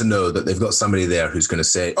people want to know that they've got somebody there who's going to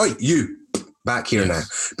say, "Oh, you, back here now,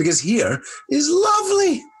 because here is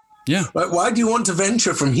lovely. Yeah. Like, why do you want to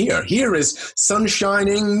venture from here? Here is sun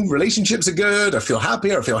shining, relationships are good, I feel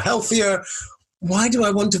happier, I feel healthier. Why do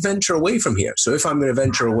I want to venture away from here? So if I'm going to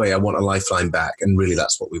venture away, I want a lifeline back. And really,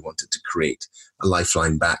 that's what we wanted to create, a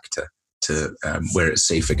lifeline back to where it's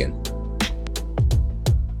safe again.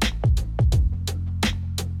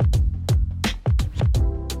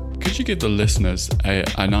 Could you give the listeners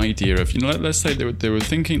an idea of, let's say they're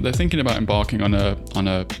thinking about embarking on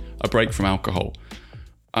a break from alcohol.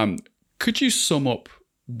 Could you sum up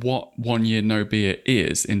what 1 year no beer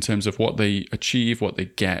is in terms of what they achieve, what they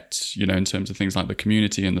get, in terms of things like the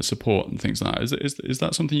community and the support and things like that? Is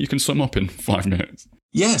that something you can sum up in 5 minutes?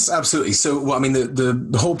 Yes, absolutely. So,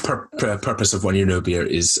 the whole purpose of 1 year no beer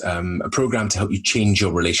is a program to help you change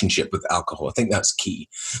your relationship with alcohol. I think that's key.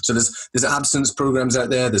 So there's abstinence programs out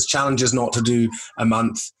there. There's challenges not to do a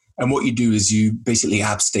month. And what you do is you basically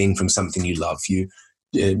abstain from something you love. You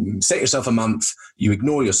set yourself a month, you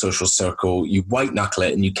ignore your social circle, you white knuckle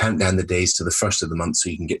it, and you count down the days to the first of the month so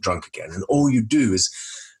you can get drunk again. And all you do is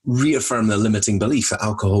reaffirm the limiting belief that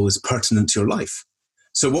alcohol is pertinent to your life.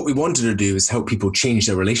 So what we wanted to do is help people change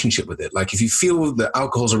their relationship with it. Like if you feel that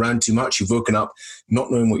alcohol's around too much, you've woken up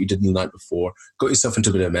not knowing what you did the night before, got yourself into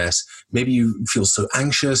a bit of a mess, maybe you feel so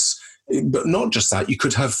anxious, but not just that, you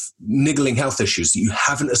could have niggling health issues that you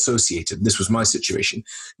haven't associated. This was my situation.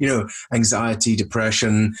 Anxiety,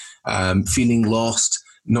 depression, feeling lost,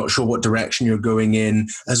 not sure what direction you're going in,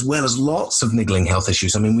 as well as lots of niggling health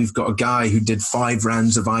issues. I mean, we've got a guy who did 5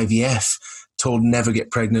 rounds of IVF, told never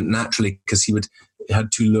get pregnant naturally because he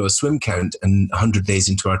had too low a swim count, and 100 days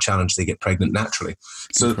into our challenge, they get pregnant naturally.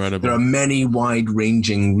 So Incredible. There are many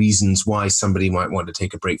wide-ranging reasons why somebody might want to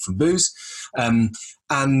take a break from booze.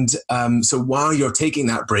 So while you're taking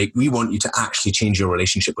that break, we want you to actually change your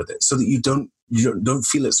relationship with it so that you don't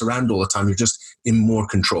feel it's around all the time. You're just in more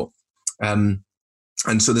control. And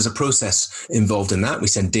so there's a process involved in that. We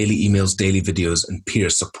send daily emails, daily videos, and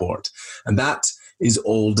peer support. And that is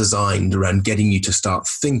all designed around getting you to start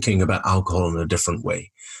thinking about alcohol in a different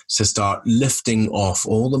way. To start lifting off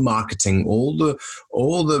all the marketing, all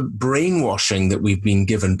the brainwashing that we've been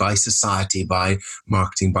given by society, by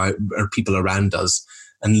marketing, by our people around us,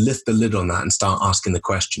 and lift the lid on that and start asking the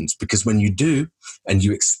questions. Because when you do, and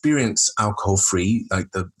you experience alcohol-free,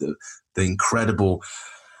 like the incredible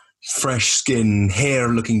fresh skin, hair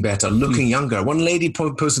looking better, looking younger. One lady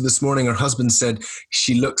posted this morning, her husband said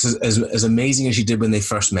she looks as amazing as she did when they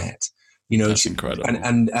first met. That's incredible.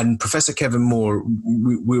 And Professor Kevin Moore,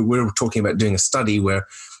 we're talking about doing a study where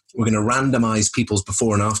we're going to randomize people's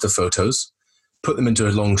before and after photos, put them into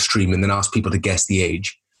a long stream, and then ask people to guess the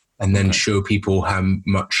age, and then show people how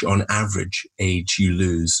much on average age you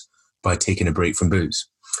lose by taking a break from booze.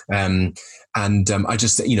 I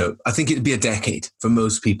just, I think it'd be a decade for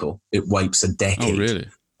most people. It wipes a decade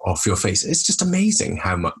off your face. It's just amazing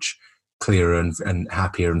how much clearer and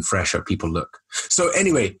happier and fresher people look. So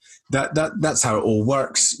anyway, that's how it all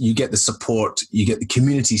works. You get the support, you get the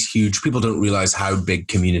community's huge. People don't realize how big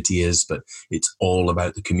community is, but it's all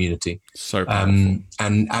about the community. So powerful.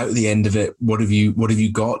 And out at the end of it, what have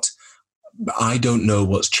you got? I don't know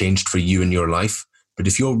what's changed for you in your life. But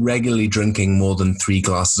if you're regularly drinking more than 3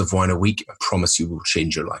 glasses of wine a week, I promise you will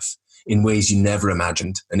change your life in ways you never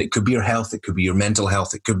imagined. And it could be your health, it could be your mental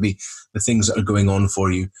health, it could be the things that are going on for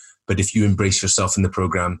you. But if you embrace yourself in the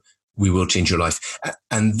program, we will change your life.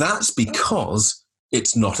 And that's because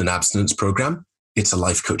it's not an abstinence program, it's a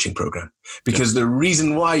life coaching program. Because the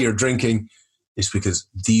reason why you're drinking is because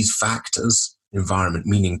these factors, environment,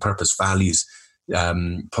 meaning, purpose, values,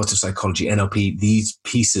 positive psychology, NLP, these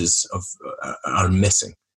pieces are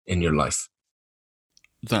missing in your life.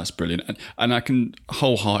 That's brilliant, and I can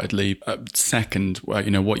wholeheartedly second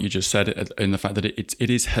what you just said in the fact that it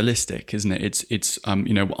is holistic, isn't it? It's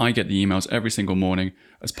I get the emails every single morning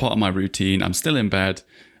as part of my routine. I'm still in bed.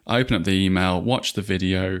 I open up the email, watch the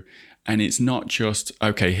video, and it's not just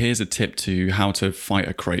here's a tip to how to fight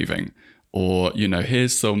a craving. Or,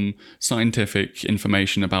 here's some scientific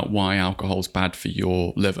information about why alcohol's bad for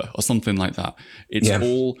your liver or something like that. It's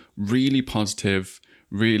all really positive,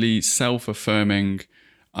 really self-affirming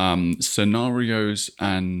scenarios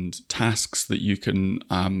and tasks that you can,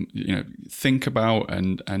 think about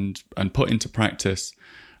and put into practice,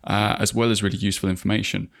 as well as really useful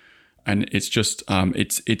information. And it's just,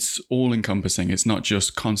 it's all encompassing. It's not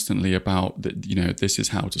just constantly about this is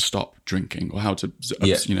how to stop drinking or how to,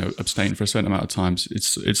 abstain for a certain amount of times.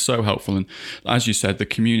 It's so helpful. And as you said, the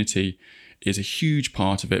community is a huge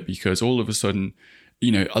part of it, because all of a sudden,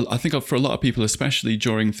 I think for a lot of people, especially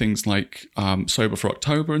during things like Sober for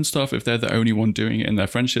October and stuff, if they're the only one doing it in their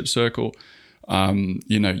friendship circle,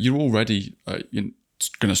 you're already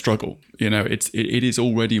going to struggle. It is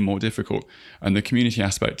already more difficult, and the community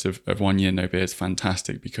aspect of 1 Year No Beer is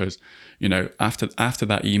fantastic because after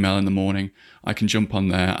that email in the morning, I can jump on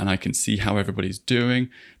there and I can see how everybody's doing.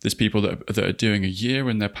 There's people that are doing a year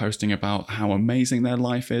and they're posting about how amazing their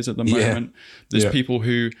life is at the moment. There's people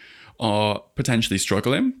who are potentially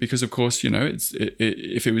struggling because, of course,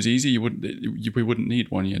 if it was easy, we wouldn't need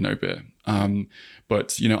 1 Year No Beer.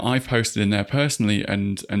 But I've posted in there personally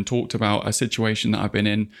and talked about a situation that I've been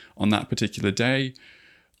in on that particular day,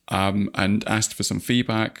 and asked for some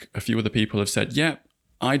feedback. A few other people have said, "Yep,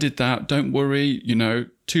 I did that. Don't worry.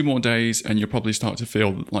 2 more days, and you'll probably start to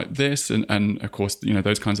feel like this." And of course,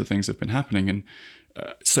 those kinds of things have been happening. And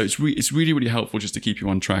so it's really, really helpful just to keep you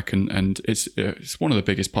on track, and it's one of the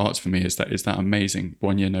biggest parts for me is that amazing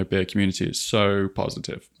 1 Year No Beer community. It's so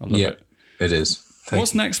positive. I love it. It is.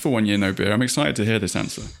 What's next for 1 Year No Beer? I'm excited to hear this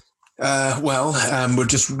answer. We're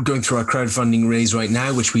just going through our crowdfunding raise right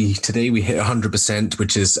now, which today we hit 100%,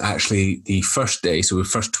 which is actually the first day. So the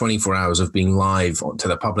first 24 hours of being live to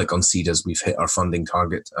the public on Seedrs, we've hit our funding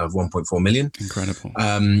target of 1.4 million. Incredible.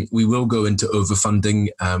 We will go into overfunding,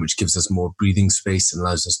 which gives us more breathing space and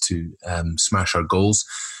allows us to smash our goals.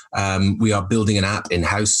 We are building an app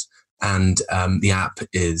in-house, and the app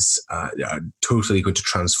is totally going to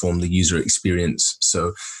transform the user experience.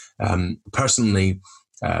 So personally,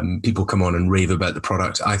 people come on and rave about the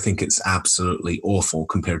product. I think it's absolutely awful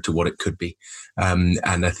compared to what it could be,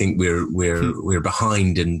 and I think we're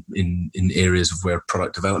behind in areas of where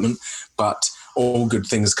product development. But all good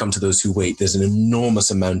things come to those who wait. There's an enormous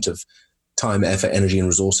amount of time, effort, energy, and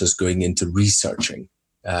resources going into researching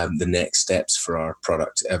the next steps for our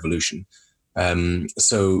product evolution.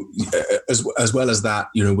 So as well as that,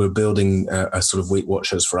 we're building a sort of Weight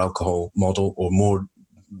Watchers for alcohol model, or more,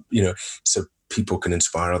 so people can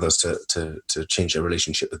inspire others to change their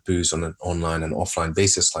relationship with booze on an online and offline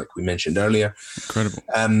basis, like we mentioned earlier. Incredible.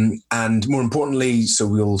 And more importantly, so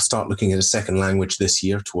we'll start looking at a second language this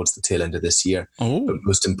year, towards the tail end of this year. Oh. But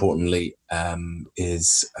most importantly,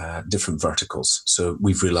 is different verticals. So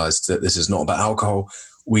we've realized that this is not about alcohol.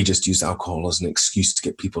 We just use alcohol as an excuse to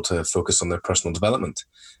get people to focus on their personal development.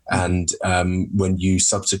 And when you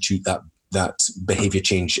substitute that behavior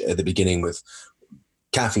change at the beginning with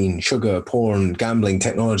caffeine, sugar, porn, gambling,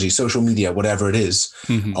 technology, social media, whatever it is,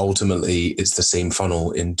 ultimately it's the same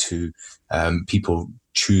funnel into people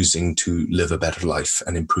choosing to live a better life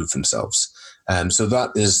and improve themselves. So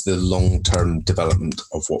that is the long-term development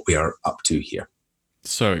of what we are up to here.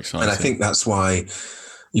 So exciting. And I think that's why,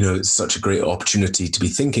 it's such a great opportunity to be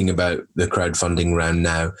thinking about the crowdfunding round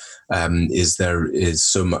now. There is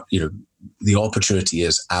so much, the opportunity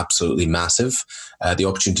is absolutely massive. The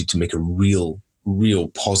opportunity to make a real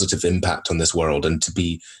positive impact on this world, and to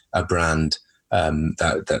be a brand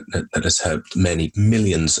that has helped many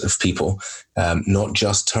millions of people, not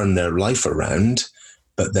just turn their life around,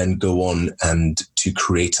 but then go on and to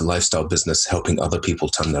create a lifestyle business helping other people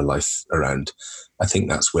turn their life around. I think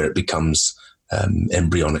that's where it becomes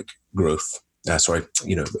embryonic growth.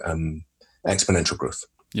 Exponential growth.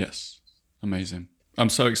 Yes. Amazing. I'm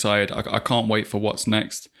so excited. I can't wait for what's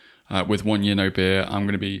next with 1 Year No Beer. I'm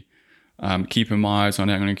going to be keeping my eyes on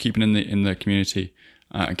it. I'm going to keep it in the community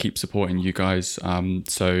and keep supporting you guys. And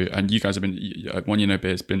you guys have been, 1 Year No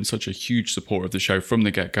Beer has been such a huge supporter of the show from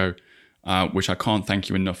the get-go, which I can't thank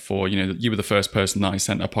you enough for. You were the first person that I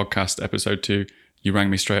sent a podcast episode to. You rang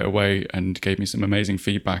me straight away and gave me some amazing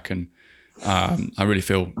feedback, and I really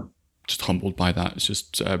feel just humbled by that. It's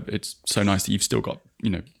just it's so nice that you've still got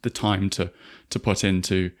the time to put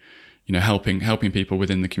into helping people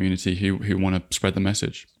within the community who want to spread the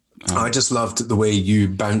message. I just loved the way you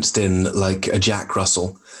bounced in like a Jack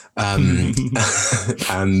Russell, and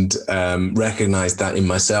recognized that in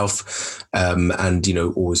myself, and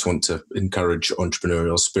always want to encourage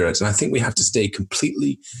entrepreneurial spirits. And I think we have to stay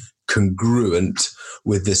completely congruent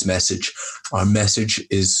with this message. Our message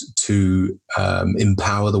is to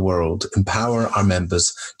empower the world, empower our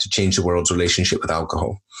members to change the world's relationship with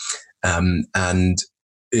alcohol. And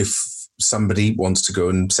if somebody wants to go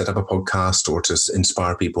and set up a podcast or to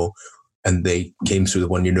inspire people, and they came through the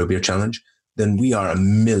 1 Year No Beer Challenge, then we are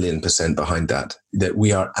 1,000,000% behind that. That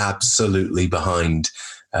we are absolutely behind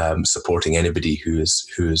supporting anybody who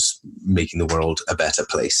is making the world a better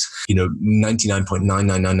place.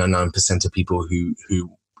 99.99999% of people who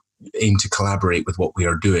aim to collaborate with what we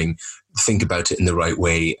are doing think about it in the right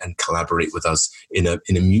way and collaborate with us in a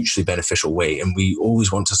mutually beneficial way. And we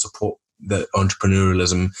always want to support the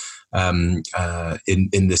entrepreneurialism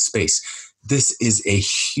in this space. this is a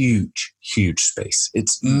huge, huge space.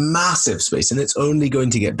 It's massive space, and it's only going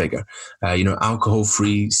to get bigger.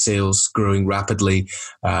 Alcohol-free sales growing rapidly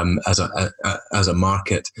as a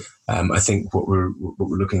market. I think what we're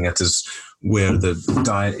looking at is where the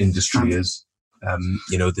diet industry is.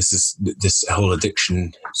 This whole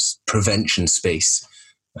addiction prevention space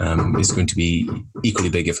is going to be equally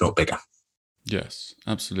big, if not bigger. Yes,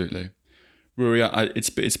 absolutely. Rory,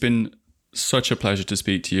 it's been such a pleasure to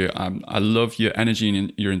speak to you. I love your energy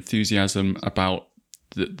and your enthusiasm about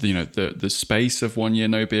the space of 1 Year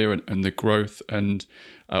No Beer and the growth and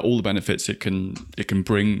all the benefits it can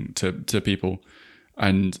bring to people.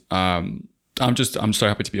 And I'm so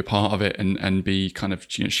happy to be a part of it and be kind of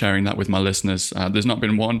sharing that with my listeners. There's not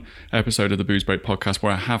been one episode of the Booze Break podcast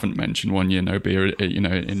where I haven't mentioned 1 Year No Beer,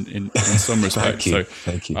 in some respect.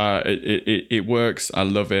 Thank you. It works. I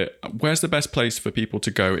love it. Where's the best place for people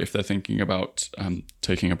to go if they're thinking about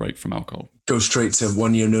taking a break from alcohol? Go straight to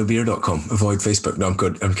oneyearnobeer.com. Avoid Facebook. No, I'm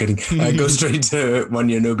good. I'm kidding. Go straight to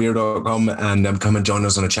oneyearnobeer.com and come and join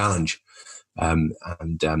us on a challenge and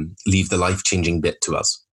leave the life-changing bit to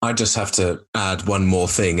us. I just have to add one more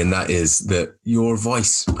thing, and that is that your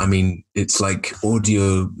voice, I mean, it's like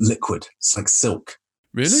audio liquid. It's like silk.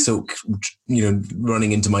 Really? Silk,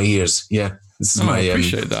 running into my ears. Yeah. This is I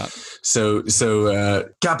appreciate that. So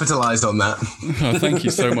capitalized on that. Oh, thank you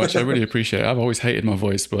so much. I really appreciate it. I've always hated my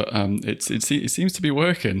voice, but it seems to be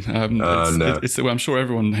working. No. I'm sure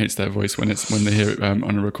everyone hates their voice when they hear it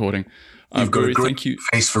on a recording. You've got Rory, a great thank you.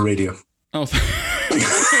 face for radio. Oh,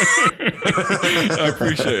 I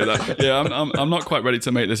appreciate that. Yeah, I'm not quite ready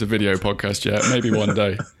to make this a video podcast yet. Maybe one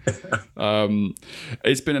day.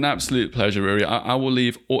 It's been an absolute pleasure, Rory. I will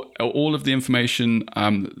leave all of the information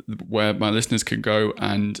where my listeners can go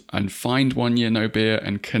and find 1 Year No Beer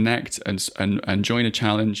and connect and join a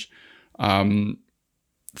challenge.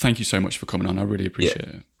 Thank you so much for coming on. I really appreciate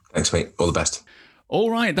it. Thanks, mate. All the best. All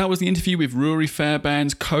right, that was the interview with Rory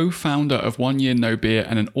Fairbairns, co-founder of 1 Year No Beer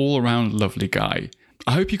and an all-around lovely guy.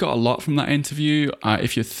 I hope you got a lot from that interview.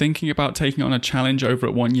 If you're thinking about taking on a challenge over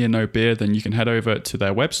at 1 Year No Beer, then you can head over to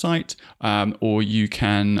their website or you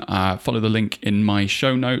can follow the link in my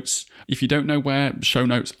show notes. If you don't know where show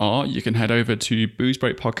notes are, you can head over to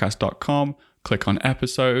boozebreakpodcast.com, click on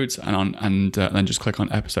episodes and then just click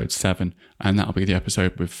on episode 7, and that'll be the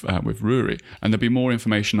episode with Rory. And there'll be more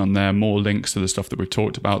information on there, more links to the stuff that we've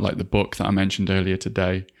talked about, like the book that I mentioned earlier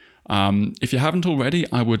today. If you haven't already,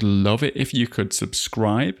 I would love it if you could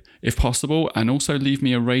subscribe, if possible, and also leave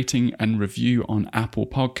me a rating and review on Apple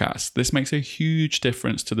Podcasts. This makes a huge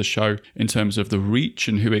difference to the show in terms of the reach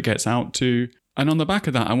and who it gets out to. And on the back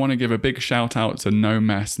of that, I want to give a big shout out to No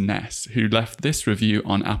Mess Ness, who left this review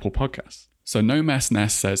on Apple Podcasts. So No Mess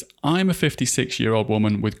Ness says, I'm a 56-year-old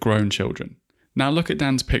woman with grown children. Now look at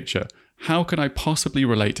Dan's picture. How could I possibly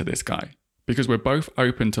relate to this guy? Because we're both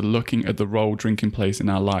open to looking at the role drinking plays in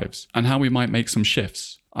our lives and how we might make some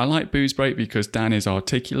shifts. I like Booze Break because Dan is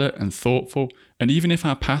articulate and thoughtful, and even if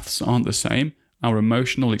our paths aren't the same, our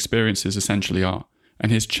emotional experiences essentially are.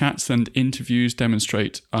 And his chats and interviews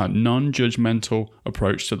demonstrate a non-judgmental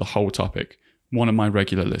approach to the whole topic. One of my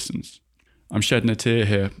regular listens. I'm shedding a tear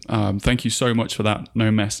here. Thank you so much for that,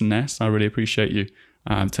 No Mess Ness. I really appreciate you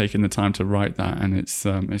taking the time to write that, and it's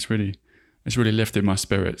really lifted my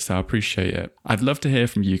spirits, so I appreciate it. I'd love to hear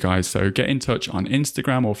from you guys, so get in touch on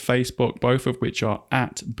Instagram or Facebook, both of which are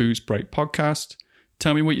at Booze Break Podcast.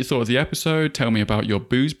 Tell me what you thought of the episode, tell me about your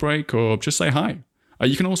booze break, or just say hi.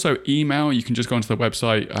 You can also email, you can just go onto the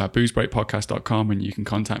website, boozebreakpodcast.com, and you can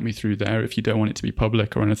contact me through there if you don't want it to be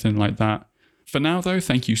public or anything like that. For now, though,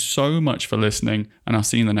 thank you so much for listening, and I'll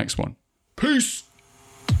see you in the next one. Peace!